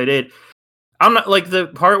gaffes because I'm not the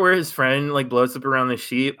part where his friend blows up around the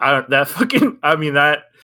sheep. I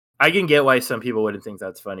can get why some people wouldn't think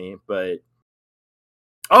that's funny, but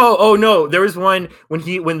oh no, there was one when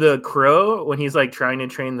the crow, when he's trying to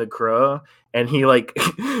train the crow, and he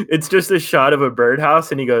it's just a shot of a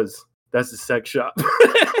birdhouse and he goes, "That's a sex shop."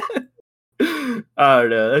 I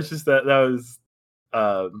don't know. That's just that was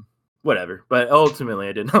whatever. But ultimately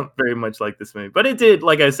I did not very much like this movie. But it did,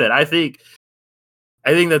 like I said, I think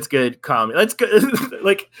that's good comedy. That's good.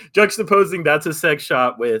 Juxtaposing that's a sex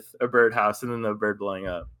shop with a birdhouse and then the bird blowing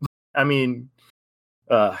up. I mean,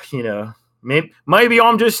 maybe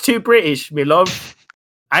I'm just too British, me love.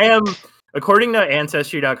 I am, according to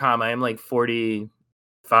Ancestry.com, I am 45%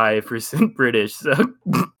 British, so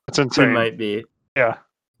that's insane. It might be. Yeah.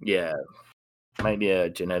 Might be a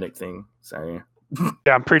genetic thing. Sorry.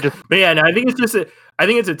 Yeah, I'm But yeah, no, I think it's a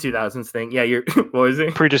 2000s thing. Yeah, you're. What was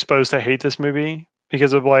it? Predisposed to hate this movie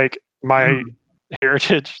because of my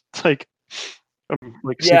heritage. It's like Yeah,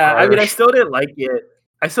 super I mean, I Irish. still didn't like it.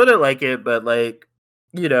 I still didn't like it, but like,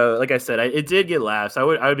 like I said, it did get laughs. I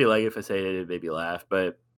would be like if I say it did maybe laugh,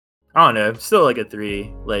 but I don't know. Still like a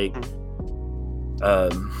 3. Like,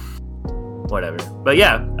 um, whatever. But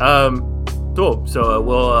yeah, cool. So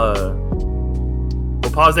we'll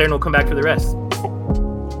pause there and we'll come back for the rest.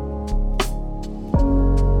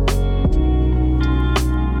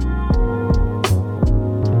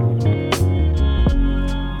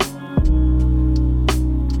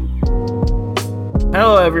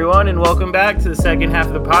 Hello, everyone, and welcome back to the second half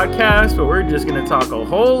of the podcast, where we're just going to talk a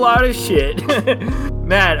whole lot of shit.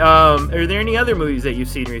 Matt, are there any other movies that you've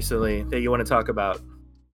seen recently that you want to talk about?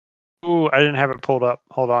 Ooh, I didn't have it pulled up.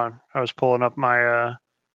 Hold on, I was pulling up my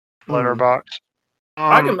letterbox.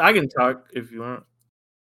 I can talk if you want.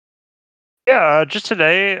 Yeah, just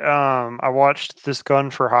today, I watched This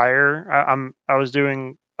Gun for Hire. I was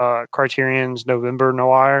doing Criterion's November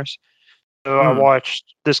Noirs, so I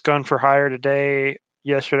watched This Gun for Hire today.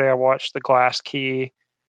 Yesterday, I watched The Glass Key,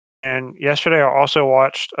 and yesterday I also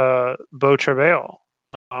watched Beau Travail.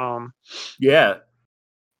 Yeah.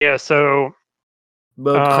 So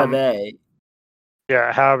Beau Travail.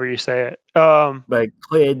 Yeah, however you say it. By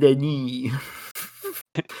Claire Denis.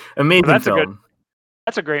 Amazing film.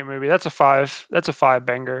 That's a great movie. That's a 5. That's a 5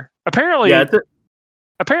 banger. Apparently, you're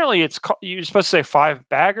supposed to say 5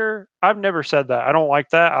 bagger. I've never said that. I don't like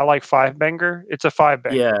that. I like 5 banger. It's a 5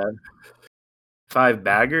 banger. Yeah. 5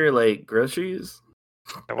 bagger, like groceries.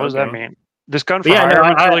 What does that mean? This Gun for Hire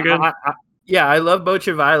was really good. I love Beau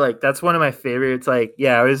Travail. Like, that's one of my favorites. Like,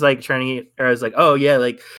 yeah, I was like I was like, oh yeah,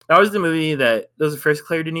 like that was the movie that was the first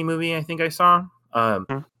Claire Denis movie I think I saw.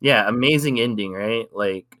 Yeah, amazing ending, right?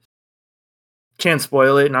 Like, can't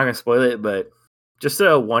spoil it, not gonna spoil it, but just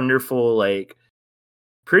a wonderful, like,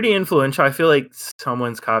 pretty influential. I feel like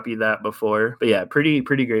someone's copied that before, but yeah, pretty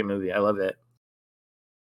great movie. I love it.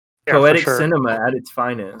 Yeah, poetic cinema at its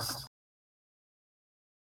finest.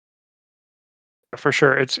 For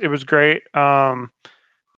sure, it was great. And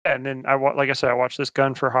then like I said, I watched This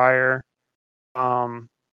Gun for Hire.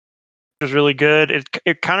 It was really good.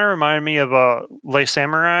 It kind of reminded me of Les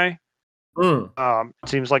Samurai. It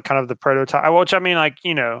seems like kind of the prototype. Which, I mean, like,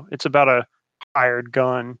 it's about a hired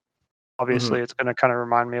gun. Obviously, it's going to kind of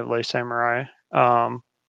remind me of Les Samurai.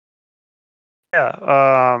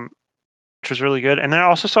 Which was really good. And then I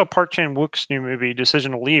also saw Park Chan-wook's new movie,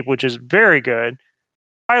 Decision to Leave, which is very good.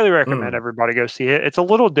 Highly recommend everybody go see it. It's a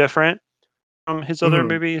little different from his other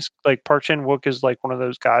movies. Like, Park Chan-wook is like one of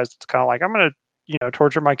those guys that's kind of like, I'm going to,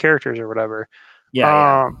 torture my characters or whatever.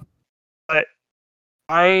 Yeah. But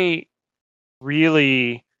I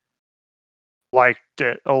really liked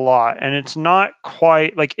it a lot, and it's not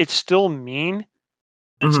quite like, it's still mean.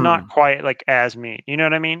 It's not quite like as mean. You know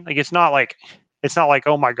what I mean? Like, it's not like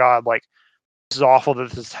oh my god, like, this is awful that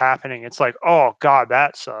this is happening. It's like, oh god,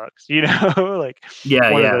 that sucks. Like,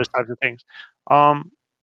 one of those types of things.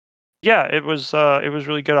 Yeah, it was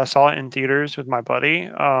really good. I saw it in theaters with my buddy.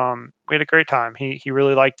 We had a great time. He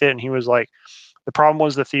really liked it, and he was like, the problem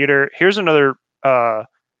was the theater. Here's another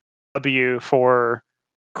W for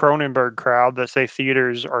Cronenberg crowd that say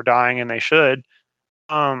theaters are dying, and they should.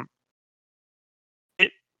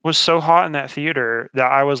 It was so hot in that theater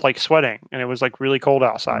that I was like sweating, and it was like really cold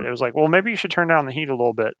outside. It was like, well, maybe you should turn down the heat a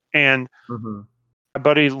little bit. And my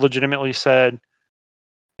buddy legitimately said,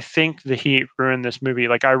 I think the heat ruined this movie.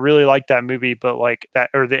 Like, I really liked that movie, but like that,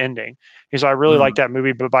 or the ending. He's like, I really liked that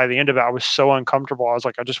movie, but by the end of it, I was so uncomfortable. I was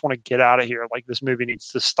like, I just want to get out of here. Like, this movie needs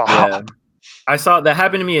to stop. Yeah. I saw that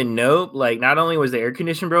happened to me in Nope. Like, not only was the air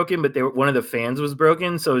conditioner broken, but one of the fans was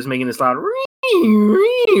broken, so it was making this loud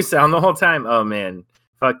sound the whole time. Oh man,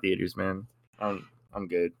 fuck theaters, man. I'm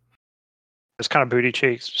good. It's kind of booty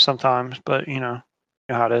cheeks sometimes, but you know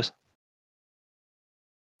how it is.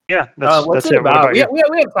 Yeah, what's that's it about? What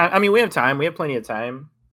about we have time. I mean, we have time. We have plenty of time.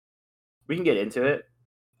 We can get into it.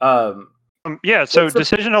 Yeah. So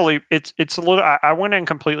Decision to Leave. It's a little. I went in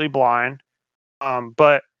completely blind.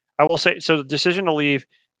 But I will say, so Decision to Leave.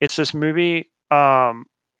 It's this movie.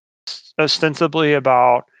 Ostensibly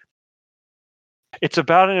about. It's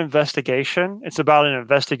about an investigation. It's about an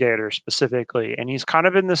investigator specifically, and he's kind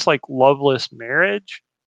of in this like loveless marriage,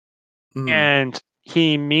 and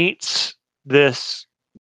he meets this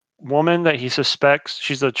woman that he suspects,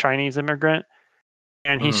 she's a Chinese immigrant,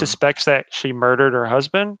 and he suspects that she murdered her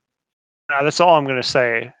husband. Now, that's all I'm going to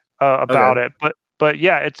say about it. But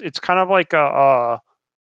yeah, it's kind of like a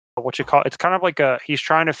what you call. It's kind of like he's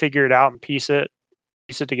trying to figure it out and piece it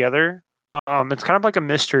together. It's kind of like a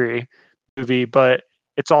mystery movie, but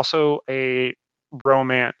it's also a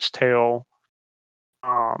romance tale.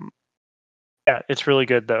 Yeah, it's really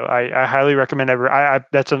good though. I highly recommend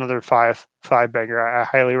that's another five banger. I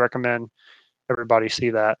highly recommend everybody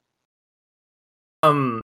see that.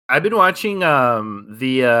 I've been watching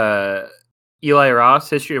the Eli Ross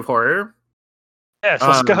History of Horror. Yes,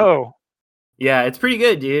 let's go. Yeah, it's pretty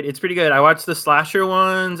good, dude. It's pretty good. I watched the slasher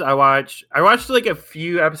ones. I watched like a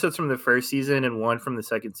few episodes from the first season and one from the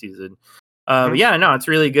second season. Yeah, no, it's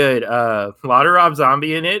really good. A lot of Rob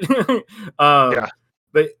Zombie in it. Yeah.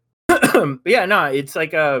 But, but yeah, no, it's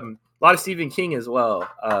like a lot of Stephen King as well.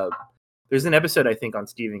 There's an episode I think on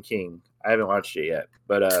Stephen King. I haven't watched it yet,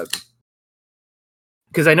 but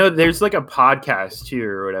because I know there's like a podcast too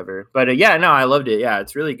or whatever. But yeah, no, I loved it. Yeah,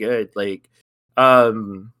 it's really good. Like, a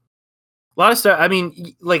lot of stuff. I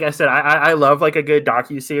mean, like I said, I love like a good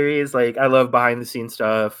docu-series. Like, I love behind the scenes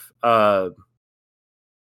stuff. Yeah,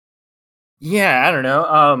 I don't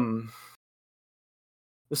know.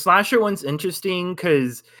 The slasher one's interesting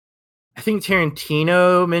because I think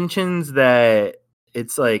Tarantino mentions that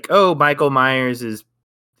it's like, oh, Michael Myers is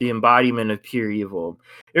the embodiment of pure evil.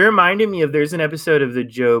 It reminded me of there's an episode of the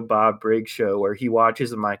Joe Bob Briggs show where he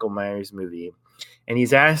watches a Michael Myers movie and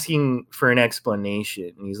he's asking for an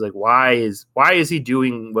explanation. And he's like, why is he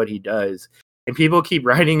doing what he does? And people keep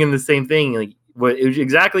writing in the same thing. Like, it was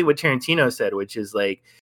exactly what Tarantino said, which is like,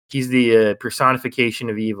 he's the personification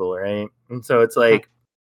of evil, right? And so it's like,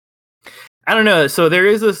 I don't know. So there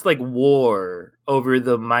is this like war over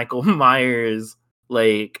the Michael Myers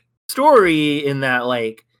like story in that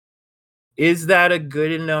like, is that a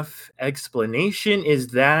good enough explanation? Is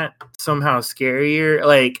that somehow scarier?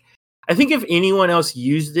 Like, I think if anyone else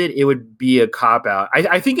used it, it would be a cop out.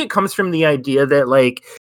 I think it comes from the idea that like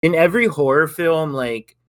in every horror film,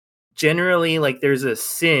 like generally like there's a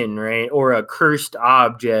sin, right? Or a cursed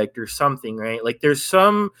object or something, right? Like there's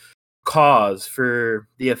some cause for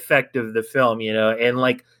the effect of the film, you know? And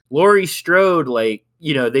like Laurie Strode, like,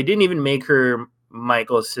 you know, they didn't even make her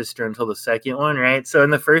Michael's sister until the second one, right? So in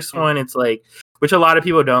the first one, it's like, which a lot of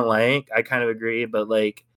people don't like. I kind of agree, but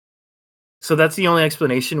like, so that's the only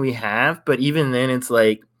explanation we have. But even then, it's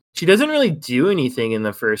like she doesn't really do anything in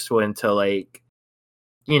the first one to like,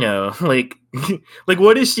 you know, like, like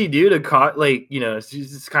what does she do to caught? Like, you know, she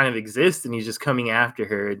just kind of exists, and he's just coming after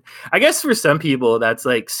her. And I guess for some people, that's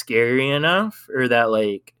like scary enough, or that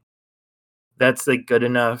like that's like good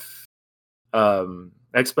enough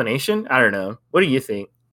explanation. I don't know. What do you think?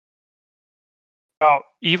 About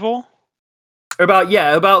evil?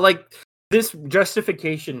 About like this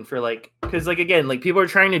justification for like, because like again, like people are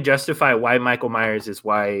trying to justify why Michael Myers is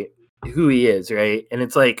who he is, right? And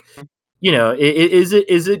it's like, you know, is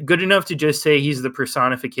it good enough to just say he's the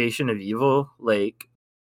personification of evil? Like,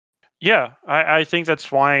 Yeah, I think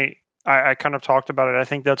that's why I kind of talked about it. I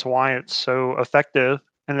think that's why it's so effective,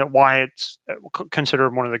 and that why it's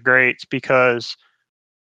considered one of the greats, because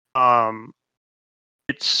um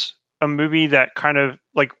it's a movie that kind of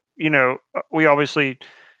like, you know, we obviously,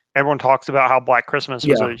 everyone talks about how Black Christmas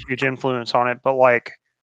was yeah, a huge influence on it, but like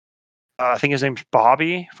I think his name's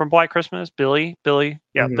Bobby from Black Christmas. Billy,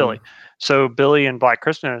 yeah, hmm, Billy. So Billy in Black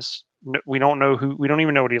Christmas, we don't know who, we don't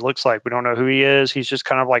even know what he looks like. We don't know who he is. He's just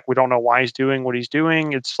kind of like, we don't know why he's doing what he's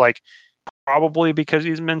doing. It's like probably because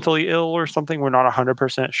he's mentally ill or something. We're not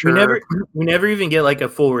 100% we sure. never we never even get like a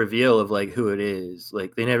full reveal of like who it is.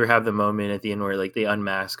 Like they never have the moment at the end where like they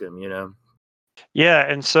unmask him, you know? Yeah,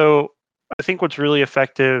 and so I think what's really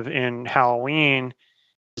effective in Halloween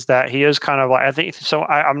is that he is kind of like, I think so.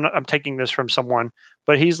 I'm taking this from someone,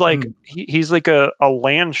 but he's like Mm, he's like a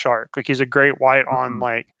land shark. Like he's a great white on mm,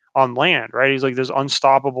 like on land, right? He's like this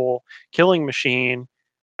unstoppable killing machine,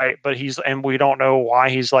 right? But he's, and we don't know why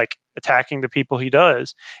he's like attacking the people he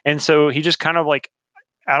does. And so he just kind of like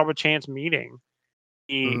out of a chance meeting,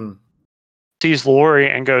 he mm, sees Lori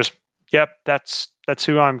and goes, "Yep, that's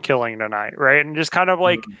who I'm killing tonight," right? And just kind of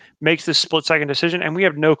like mm. makes this split second decision, and we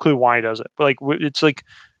have no clue why he does it. But like it's like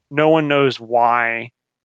no one knows why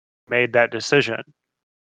he made that decision.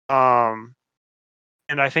 Um,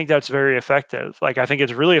 and I think that's very effective. Like I think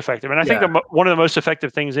it's really effective, and I think Yeah. one of the most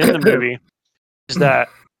effective things in the movie is that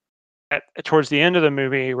towards the end of the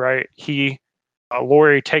movie, right?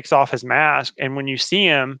 Laurie takes off his mask, and when you see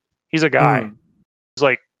him, he's a guy. Mm, He's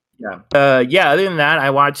like, yeah. Yeah. Other than that, I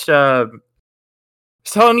watched. Was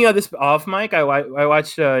telling you this off mic. I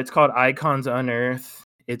watched. It's called Icons Unearthed.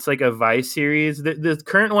 It's like a Vice series. The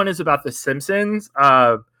current one is about the Simpsons.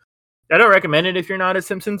 I don't recommend it if you're not a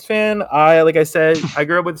Simpsons fan. Like I said, I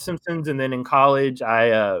grew up with the Simpsons, and then in college,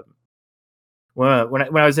 when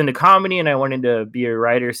I was into comedy and I wanted to be a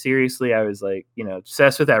writer seriously, I was like, you know,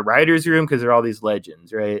 obsessed with that writers' room because there are all these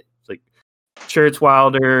legends, right? It's like Church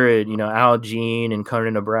Wilder and, you know, Al Jean and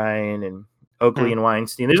Conan O'Brien and Oakley and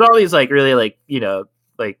Weinstein. There's all these like really like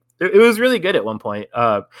like it was really good at one point.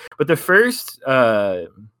 But the first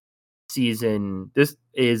season, this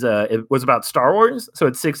is it was about Star Wars, so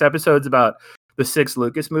it's 6 episodes about the 6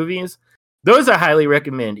 Lucas movies. Those I highly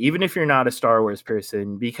recommend, even if you're not a Star Wars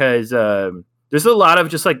person, because there's a lot of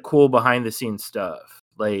just like cool behind the scenes stuff.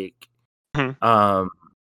 Like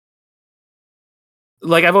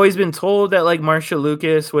like I've always been told that like Marcia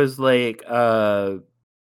Lucas was like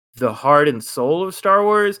the heart and soul of Star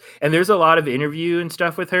Wars, and there's a lot of interview and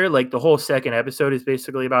stuff with her. Like the whole second episode is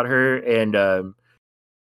basically about her, and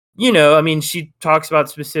I mean, she talks about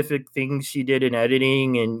specific things she did in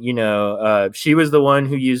editing, and she was the one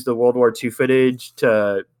who used the World War II footage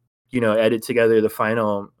to edit together the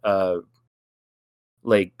final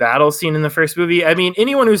like battle scene in the first movie. I mean,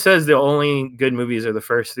 anyone who says the only good movies are the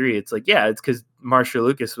first 3, it's like, yeah, it's because Marcia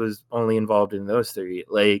Lucas was only involved in those 3.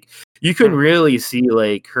 Like, you can really see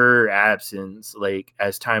like her absence like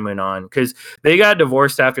as time went on, because they got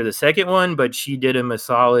divorced after the second one, but she did him a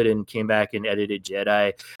solid and came back and edited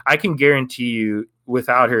Jedi. I can guarantee you,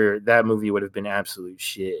 without her, that movie would have been absolute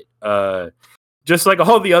shit. Just like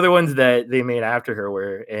all the other ones that they made after her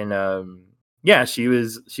were, and yeah, she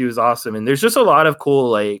was awesome. And there's just a lot of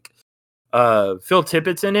cool like Phil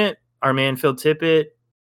Tippett's in it. Our man Phil Tippett.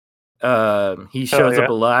 He shows up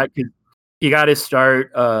a lot. He got his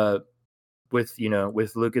start with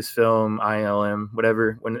Lucasfilm, ILM,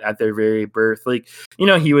 whatever, when at their very birth. Like,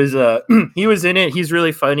 he was he was in it. He's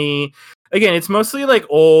really funny. Again, it's mostly like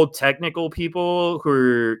old technical people who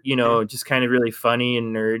are, just kind of really funny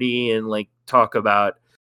and nerdy and like talk about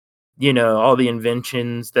all the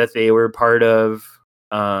inventions that they were part of.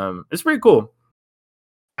 It's pretty cool.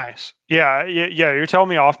 Nice. Yeah. You're telling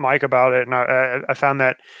me off mic about it, and I found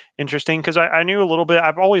that interesting because I knew a little bit.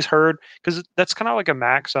 I've always heard, because that's kind of like a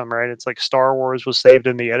maxim, right? It's like Star Wars was saved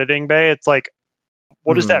in the editing bay. It's like,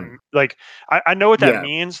 what does that like? I know what that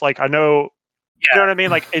means. Like, I know. You know what I mean?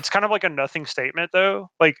 Like, it's kind of like a nothing statement, though.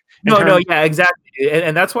 Like, no, yeah, exactly.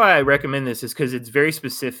 And that's why I recommend this, is because it's very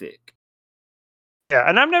specific. Yeah,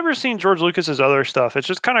 and I've never seen George Lucas's other stuff. It's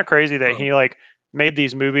just kind of crazy that he like made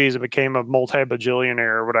these movies and became a multi-bajillionaire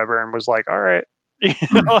or whatever, and was like, all right,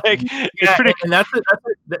 like, it's pretty. And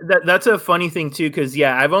that's a funny thing too, because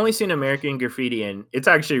I've only seen American Graffiti, and it's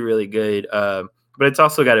actually really good. But it's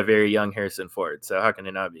also got a very young Harrison Ford, so how can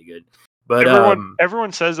it not be good? But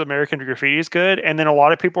everyone says American Graffiti is good, and then a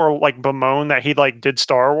lot of people are like bemoan that he like did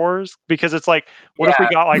Star Wars, because it's like, what if we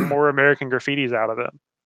got like more American Graffitis out of him?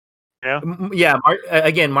 Yeah.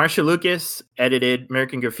 Again, Marcia Lucas edited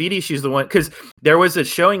American Graffiti. She's the one, because there was a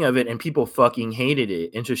showing of it and people fucking hated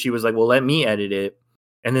it, and so she was like, well, let me edit it,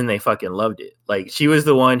 and then they fucking loved it. Like, she was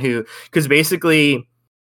the one who, because basically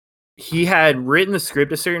he had written the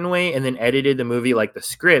script a certain way and then edited the movie like the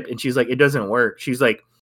script, and she's like, it doesn't work. She's like,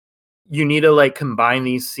 you need to like combine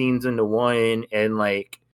these scenes into one, and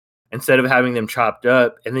like, instead of having them chopped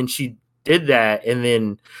up. And then she did that, and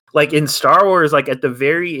then like in Star Wars, like at the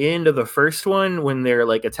very end of the first one, when they're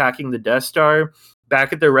like attacking the Death Star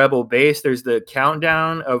back at the Rebel base, there's the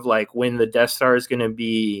countdown of like when the Death Star is going to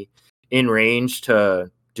be in range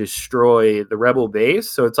to destroy the Rebel base.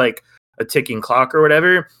 So it's like a ticking clock or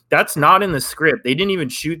whatever. That's not in the script. They didn't even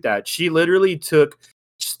shoot that. She literally took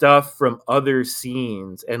stuff from other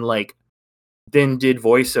scenes and like then did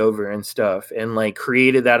voiceover and stuff, and like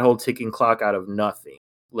created that whole ticking clock out of nothing.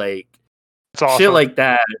 Like, it's awesome. Shit like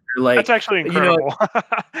that. Like, that's actually incredible.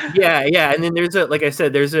 Yeah. And then there's like I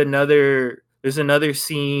said, there's another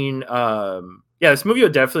scene. This movie will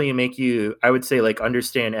definitely make you, I would say, like,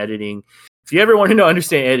 understand editing. If you ever want to know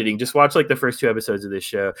understand editing, just watch like the first 2 episodes of this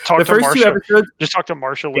show. Just talk to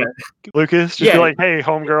Marcia Lucas. Just be like, hey,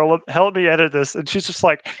 homegirl, help me edit this. And she's just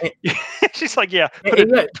like, she's like,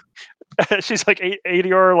 she's like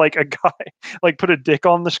ADR, like a guy, like put a dick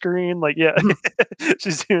on the screen, like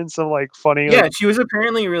she's doing some like funny. She was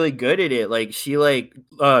apparently really good at it. Like, she like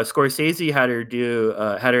Scorsese had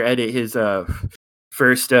her edit his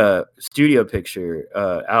first studio picture.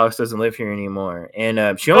 Alex Doesn't Live Here Anymore,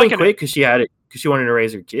 and she only quit because she wanted to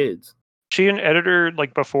raise her kids. She an editor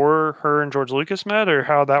like before her and George Lucas met, or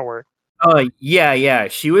how'd that work? Yeah.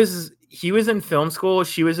 He was in film school.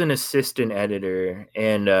 She was an assistant editor,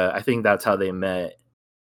 and I think that's how they met,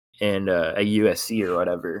 and at USC or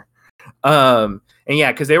whatever. And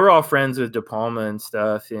because they were all friends with De Palma and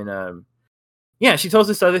stuff, and she tells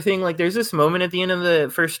this other thing. Like, there's this moment at the end of the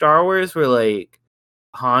first Star Wars where like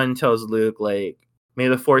Han tells Luke, like, "May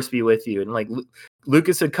the Force be with you," and like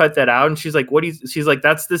Lucas had cut that out, and she's like, she's like,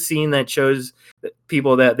 that's the scene that shows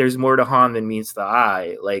people that there's more to Han than meets the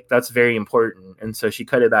eye. Like, that's very important. And so she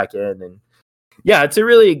cut it back in, and Yeah, it's a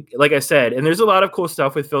really, like I said, and there's a lot of cool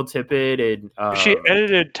stuff with Phil Tippett and She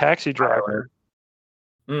edited Taxi Driver.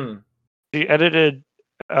 Mm. She edited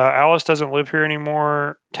Alice Doesn't Live Here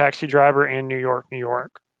Anymore, Taxi Driver, and New York, New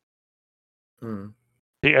York. Mm.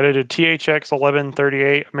 She edited THX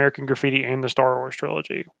 1138, American Graffiti, and the Star Wars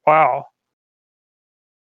trilogy. Wow.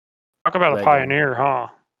 Talk about a pioneer, huh?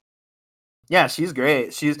 Yeah, she's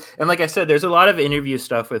great. And like I said, there's a lot of interview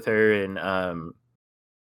stuff with her, and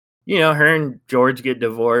you know, her and George get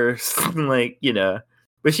divorced, and like, you know,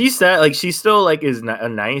 but she said like she still like is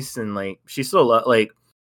nice, and like she still like,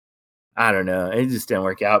 I don't know, it just didn't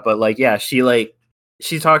work out, but like, yeah, she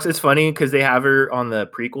talks. It's funny because they have her on the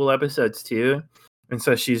prequel episodes too, and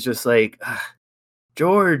so she's just like,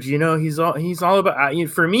 George, you know, he's all about.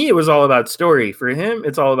 For me, it was all about story. For him,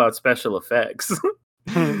 it's all about special effects.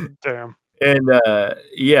 Damn. And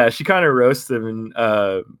yeah, she kind of roasts him, and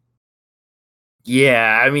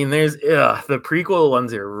yeah, I mean, there's the prequel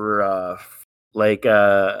ones are rough. Like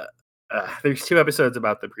there's 2 episodes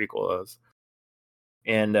about the prequels,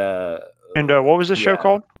 and what was the show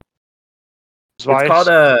called? Vice? It's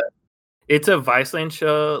called it's a Viceland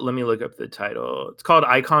show. Let me look up the title. It's called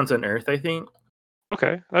Icons on Earth, I think.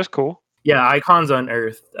 Okay, that's cool. Yeah, Icons on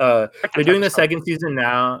Earth. They're doing the second season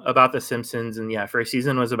now about The Simpsons, and yeah, first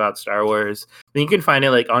season was about Star Wars. Then you can find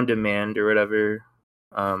it like on demand or whatever.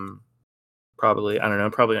 Probably, I don't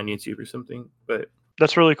know, probably on YouTube or something. But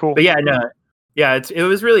that's really cool. But yeah, no, yeah, it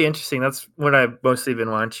was really interesting. That's what I've mostly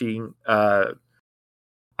been watching. I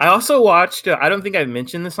also watched. I don't think I've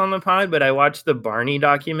mentioned this on the pod, but I watched the Barney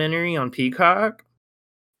documentary on Peacock.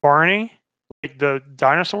 Barney, like the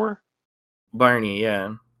dinosaur. Barney,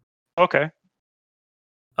 yeah. Okay.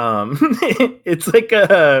 It's like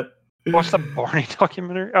a. What's the Barney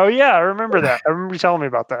documentary? Oh yeah, I remember that. I remember you telling me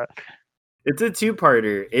about that. It's a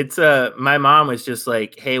 2-parter. It's my mom was just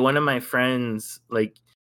like, hey, one of my friends, like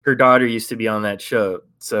her daughter used to be on that show.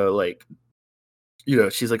 So like, you know,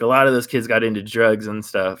 she's like, a lot of those kids got into drugs and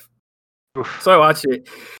stuff. Oof. So I watched it.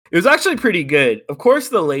 It was actually pretty good. Of course,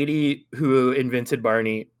 the lady who invented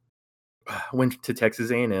Barney went to Texas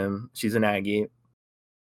A&M. She's an Aggie.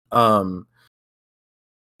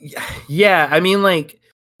 Yeah, I mean, like,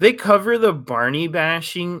 they cover the Barney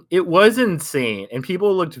bashing. It was insane, and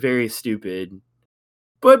people looked very stupid.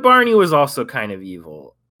 But Barney was also kind of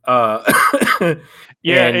evil. Yeah,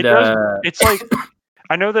 and, it does. It's like,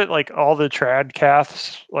 I know that like all the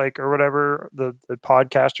tradcasts, like, or whatever, the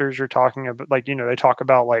podcasters are talking about, like, you know, they talk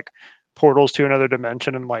about like portals to another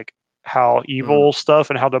dimension and like how evil stuff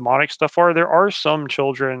and how demonic stuff are. There are some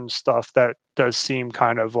children's stuff that does seem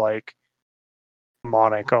kind of like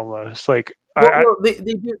demonic almost. Like, well, they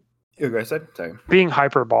do. Sorry. Being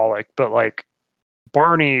hyperbolic, but like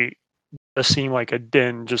Barney does seem like a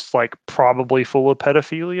den, just like probably full of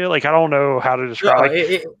pedophilia. Like, I don't know how to describe.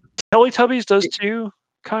 Teletubbies does too,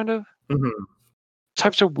 kind of. Mm-hmm.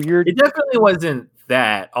 Types of weird. It definitely wasn't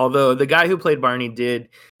that. Although the guy who played Barney did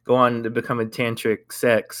go on to become a tantric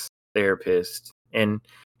sex therapist, and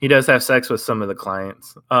he does have sex with some of the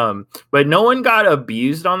clients. But no one got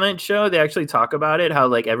abused on that show. They actually talk about it, how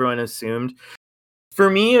like everyone assumed. For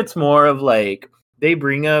me, it's more of like they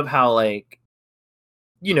bring up how, like,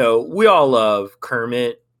 you know, we all love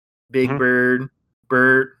Kermit, Big Bird,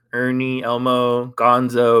 Bert, Ernie, Elmo,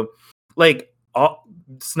 Gonzo, like all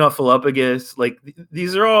Snuffleupagus. Like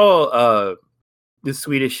these are all the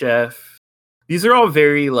Swedish Chef. These are all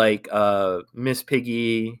very like Miss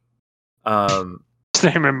Piggy,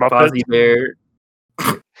 Fozzie Bear.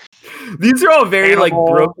 These are all very Animal, like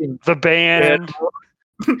broken. The band,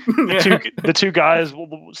 the two guys,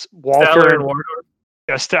 Walter and Wardorf.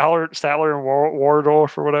 Yeah, Statler and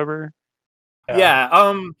Wardorf or whatever. Yeah.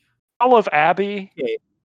 I love Abby. Okay.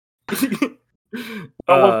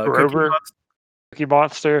 I love Grover. Cookie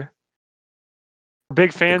Monster.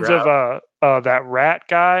 Big fans of that rat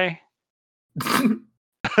guy.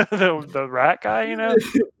 the rat guy, you know?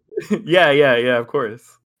 Yeah, of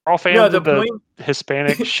course. We're all fans of the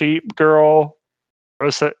Hispanic sheep girl,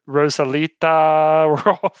 Rosalita.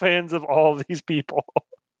 We're all fans of all of these people.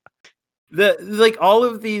 Like all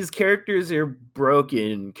of these characters are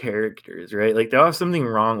broken characters, right? Like they all have something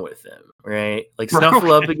wrong with them, right? Like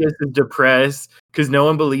Snuffleupagus is depressed because no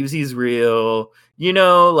one believes he's real. You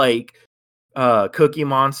know, like Cookie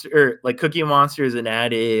Monster is an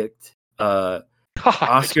addict.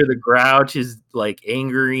 Oscar the Grouch is like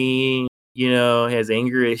angry, you know, has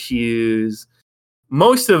anger issues.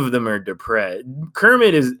 Most of them are depressed.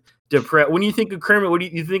 Kermit is depressed. When you think of Kermit, what do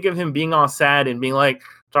you think of him being all sad and being like,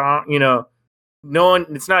 you know, no one,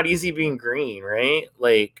 it's not easy being green, right?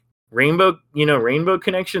 Like Rainbow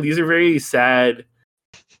Connection. These are very sad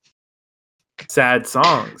sad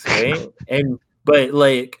songs, right? But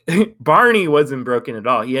like Barney wasn't broken at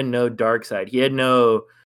all. He had no dark side. He had no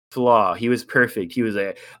flaw. He was perfect. He was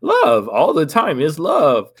like, love all the time is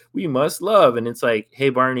love. We must love. And it's like, hey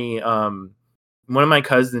Barney, one of my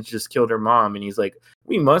cousins just killed her mom, and he's like,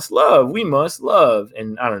 we must love.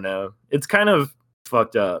 And I don't know. It's kind of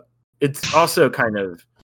fucked up. It's also kind of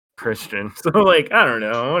Christian. So like, I don't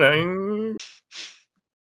know.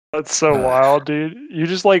 That's so wild, dude. You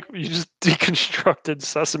just deconstructed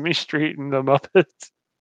Sesame Street and the Muppets.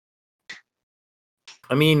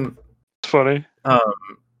 I mean, it's funny.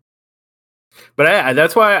 But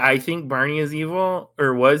that's why I think Barney is evil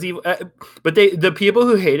or was evil. But the people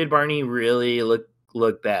who hated Barney really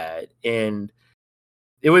look bad, and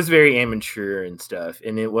it was very immature and stuff,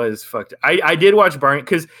 and it was fucked. I did watch Barney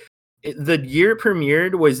because the year it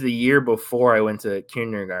premiered was the year before I went to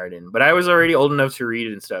kindergarten, but I was already old enough to read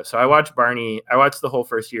it and stuff. So I watched Barney. I watched the whole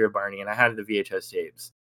first year of Barney, and I had the VHS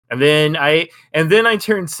tapes. And then I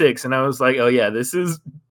turned 6, and I was like, oh yeah, this is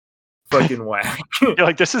fucking whack. You're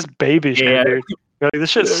like, this is baby shit, dude. You're like, this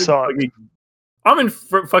shit sucks. I'm in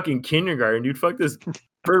fucking kindergarten, dude. Fuck this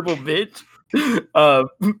purple bitch. But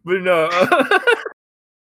no,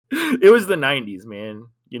 it was the 90s, man.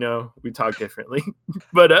 You know, we talk differently.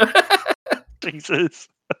 But Jesus.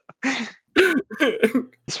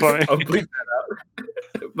 It's funny. I'll bleep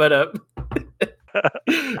that out. But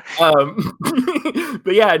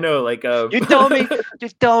but yeah, no, like you tell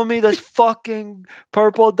me this fucking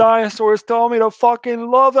purple dinosaurs told me to fucking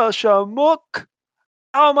love a shamook.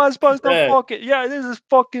 How am I supposed to fucking this is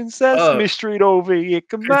fucking Sesame Street over here.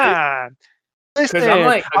 Come on. Listen,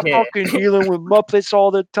 I'm fucking dealing with Muppets all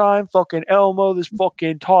the time. Fucking Elmo, this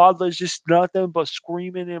fucking toddler's just nothing but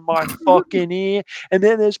screaming in my fucking ear. And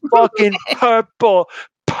then this fucking purple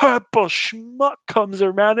schmuck comes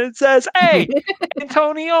around and says, hey,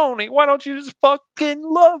 Antonioni, why don't you just fucking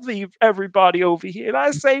love everybody over here? And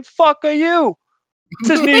I say, fuck are you?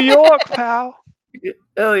 This is New York, pal.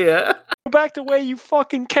 Hell yeah. Go back to where you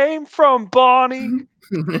fucking came from, Barney.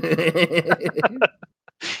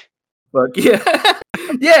 Fuck yeah.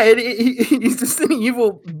 Yeah, he's just an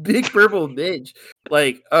evil big purple bitch.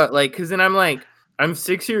 Like, cause then I'm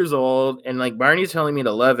 6 years old, and like Barney's telling me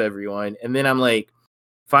to love everyone, and then I'm like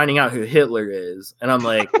finding out who Hitler is, and I'm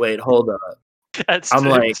like, wait, hold up.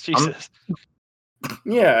 Jesus.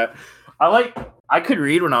 Yeah. I could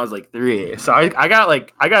read when I was like 3. So I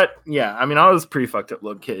mean, I was a pretty fucked up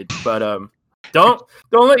little kid. But don't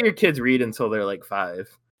let your kids read until they're like 5.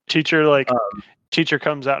 Teacher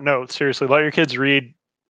comes out. No, seriously, let your kids read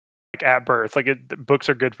like at birth. Like books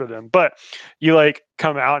are good for them. But you like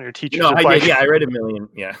come out and your teacher's I read 1 million.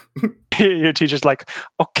 Yeah. Your teacher's like,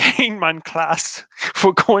 okay, in my class,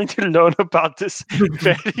 we're going to learn about this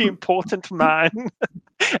very important man.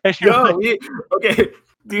 And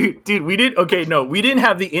dude, we didn't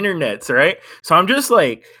have the internets, right? So I'm just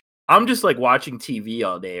like watching TV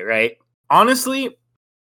all day, right? Honestly,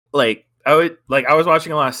 I was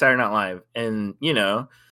watching a lot of Saturday Night Live, and you know,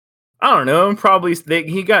 I don't know, probably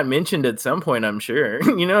he got mentioned at some point, I'm sure.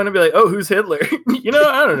 You know, and I'd be like, oh, who's Hitler? You know,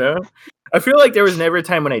 I don't know. I feel like there was never a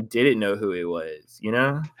time when I didn't know who he was, you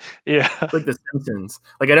know? Yeah. Like The Simpsons.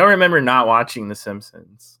 Like I don't remember not watching The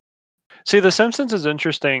Simpsons. See, The Simpsons is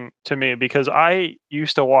interesting to me because I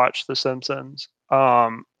used to watch The Simpsons.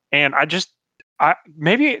 And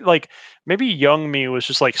maybe young me was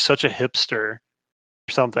just like such a hipster or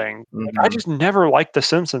something. Mm-hmm. Like, I just never liked The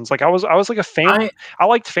Simpsons. Like I was like a fan. I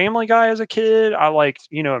liked Family Guy as a kid. I liked,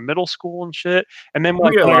 in middle school and shit. And then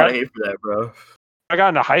we get a lot of hate for that, bro. I got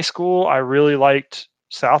into high school, I really liked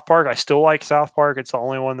South Park. I still like South Park. It's the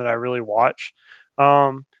only one that I really watch.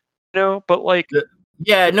 But like,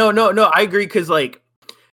 I agree, because like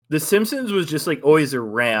The Simpsons was just like always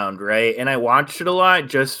around, right? And I watched it a lot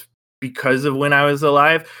just because of when I was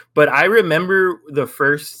alive. But I remember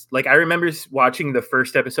watching the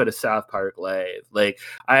first episode of South Park live. Like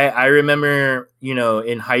I remember,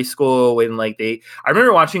 in high school when I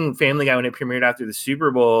remember watching Family Guy when it premiered after the Super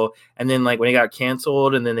Bowl, and then like when it got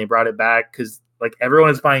canceled and then they brought it back because like everyone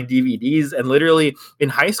was buying DVDs. And literally in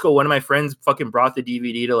high school, one of my friends fucking brought the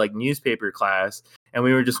DVD to like newspaper class, and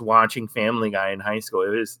we were just watching Family Guy in high school. It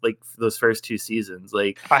was like those first 2 seasons.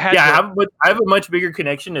 Like, I have a much bigger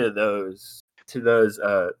connection to those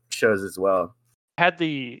shows as well. I had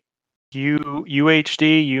the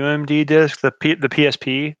UMD disc, the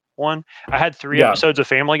PSP one. I had 3 episodes of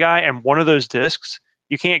Family Guy, and one of those discs,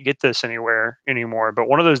 you can't get this anywhere anymore, but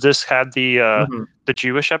one of those discs had the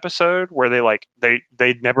Jewish episode where they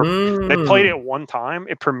played it one time,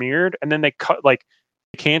 it premiered, and then they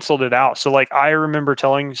canceled it out. So like I remember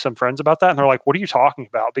telling some friends about that, and they're like, what are you talking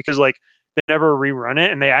about? Because like they never rerun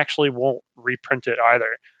it, and they actually won't reprint it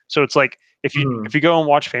either. So it's like if you go and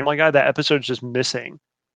watch Family Guy, that episode's just missing.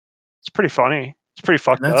 It's pretty funny. It's pretty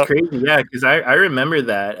fucked That's up. crazy, yeah, because I remember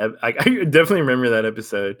that. I definitely remember that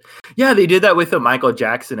episode. Yeah, they did that with the Michael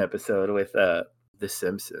Jackson episode with The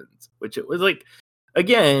Simpsons, which it was like,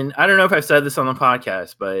 again, I don't know if I've said this on the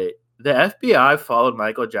podcast, but the FBI followed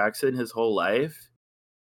Michael Jackson his whole life,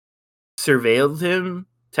 surveilled him,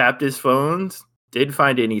 tapped his phones, didn't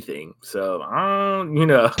find anything. So, I mean,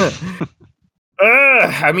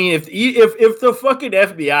 if the fucking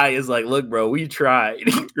FBI is like, look, bro, we tried,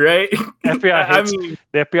 right? The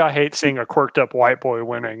FBI hates seeing a quirked up white boy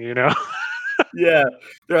winning, Yeah,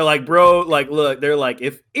 they're like, bro, like, look, they're like,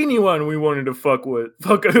 if anyone we wanted to fuck with,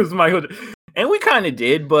 it was Michael, and we kind of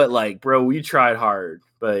did, but like, bro, we tried hard,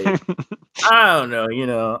 but I don't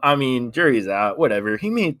know, I mean, jury's out, whatever. He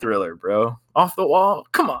made Thriller, bro, off the wall.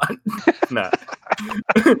 Come on, nah.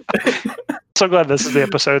 So glad this is the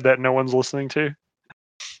episode that no one's listening to.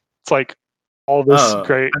 It's like all this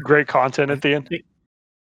great content at the end.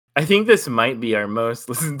 I think this might be our most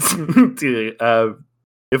listened to,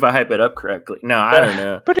 if I hype it up correctly. No, I don't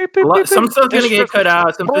know. Some stuff's gonna get cut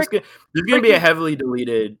out. There's gonna be a heavily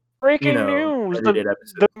deleted. Breaking news: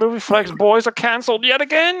 the Movie Flex boys are canceled yet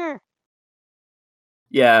again.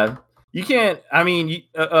 Yeah, you can't. I mean,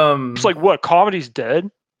 it's like what? Comedy's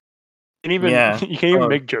dead. You can't even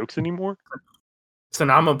make jokes anymore. So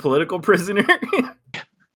now I'm a political prisoner.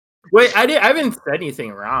 Wait, I haven't said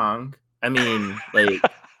anything wrong. I mean, like,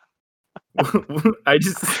 I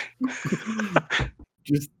just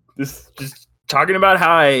talking about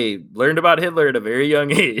how I learned about Hitler at a very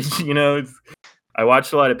young age. I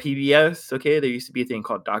watched a lot of PBS. Okay, there used to be a thing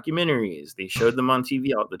called documentaries. They showed them on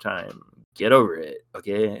TV all the time. Get over it.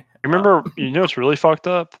 Okay. Remember, it's really fucked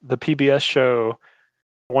up. The PBS show,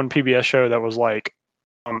 one PBS show that was like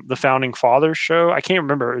the Founding Fathers show. I can't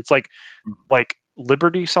remember. It's like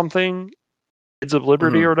Liberty something, Kids of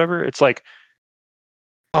Liberty or whatever. It's like,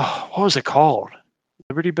 what was it called?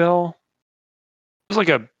 Liberty Bell. It was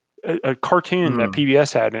like a cartoon that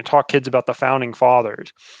PBS had, and it taught kids about the Founding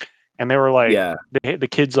Fathers. And they were like, the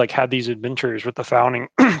kids like had these adventures with the Founding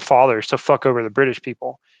Fathers to fuck over the British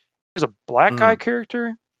people. There's a black guy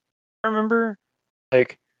character. I remember,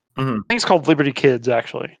 like, I think it's called Liberty Kids.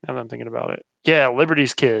 Actually, now that I'm thinking about it, yeah,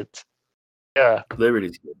 Liberty's Kids. Yeah,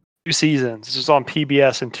 Liberty's Kids. 2 seasons. This was on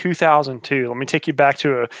PBS in 2002. Let me take you back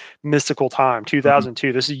to a mystical time.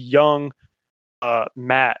 2002. This is young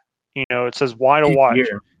Matt. It says why to watch.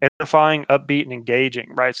 Edifying, upbeat, and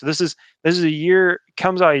engaging. Right. So this is a year.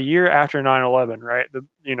 Comes out a year after 9/11. Right.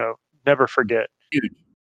 Never forget.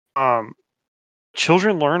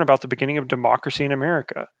 Children learn about the beginning of democracy in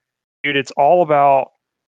America. Dude, it's all about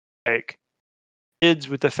like kids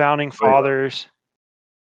with the Founding Fathers.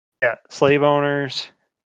 Yeah, slave owners.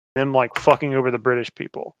 Them like fucking over the British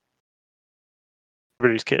people.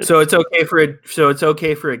 British kids. So it's okay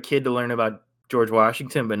for a kid to learn about George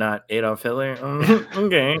Washington, but not Adolf Hitler.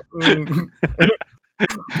 Okay.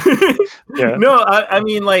 Yeah. No, I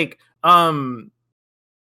mean, like,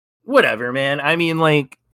 whatever, man. I mean,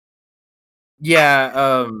 like,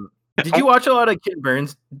 yeah. Did you watch a lot of Ken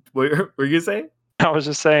Burns? What were you saying? I was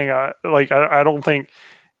just saying, I don't think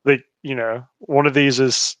that one of these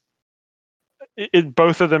is.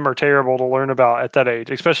 Both of them are terrible to learn about at that age,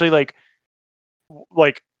 especially like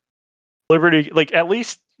Liberty. Like at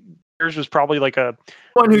least yours was probably like I'm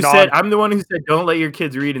the one who said don't let your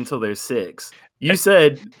kids read until they're 6. You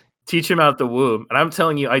said teach them out the womb, and I'm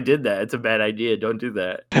telling you, I did that. It's a bad idea. Don't do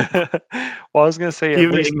that. Well, I was gonna say keep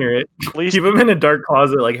them ignorant. Keep them in a dark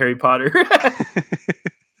closet like Harry Potter.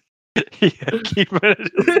 Yeah, keep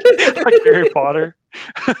it like Harry Potter.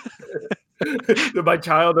 My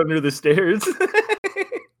child under the stairs.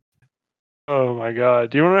 Oh my god!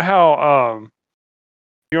 Do you want to know how?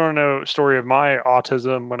 You want to know a story of my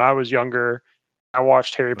autism? When I was younger, I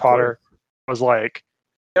watched Harry Potter. I was like,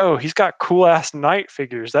 "Yo, he's got cool ass knight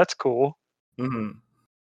figures. That's cool."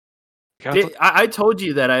 I told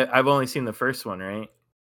you that I've only seen the first one, right?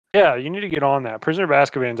 Yeah, you need to get on that. Prisoner of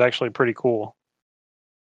Azkaban is actually pretty cool.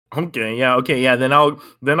 Okay, yeah. Then I'll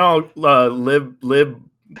live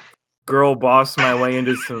girl boss my way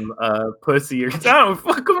into some pussy or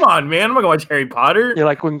something. Come on, man. I'm not gonna watch Harry Potter. You're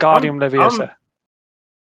like Wingardium Leviosa.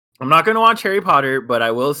 I'm not gonna watch Harry Potter, but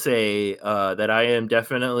I will say that I am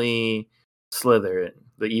definitely Slytherin,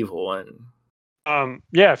 the evil one.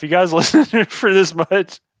 Yeah, if you guys listen for this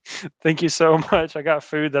much, thank you so much. I got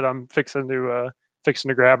food that I'm fixing to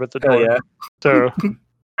grab at the door. Yeah. So all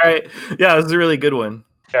right. Yeah, this is a really good one.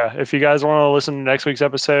 Yeah, if you guys want to listen to next week's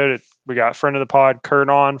episode, we got friend of the pod, Kurt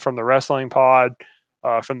on from the Wrestling Pod.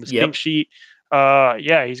 from the Pink Sheet.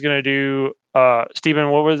 He's gonna do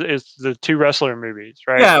Steven, is the 2 wrestler movies,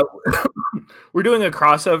 right? Yeah. We're doing a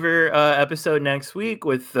crossover episode next week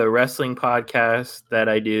with the wrestling podcast that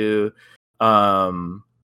I do.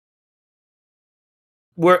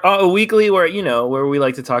 We're a weekly where we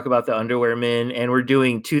like to talk about the Underwear Men, and we're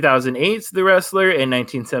doing 2008's The Wrestler and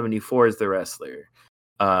 1974's The Wrestler.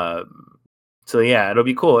 So yeah, it'll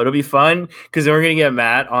be cool. It'll be fun because then we're gonna get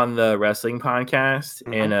Matt on the wrestling podcast,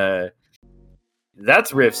 and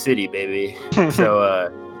that's Riff City, baby.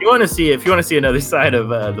 So if you want to see another side of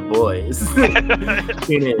the boys,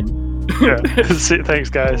 tune in. Thanks,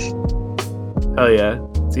 guys. Hell yeah.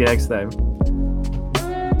 See you next time.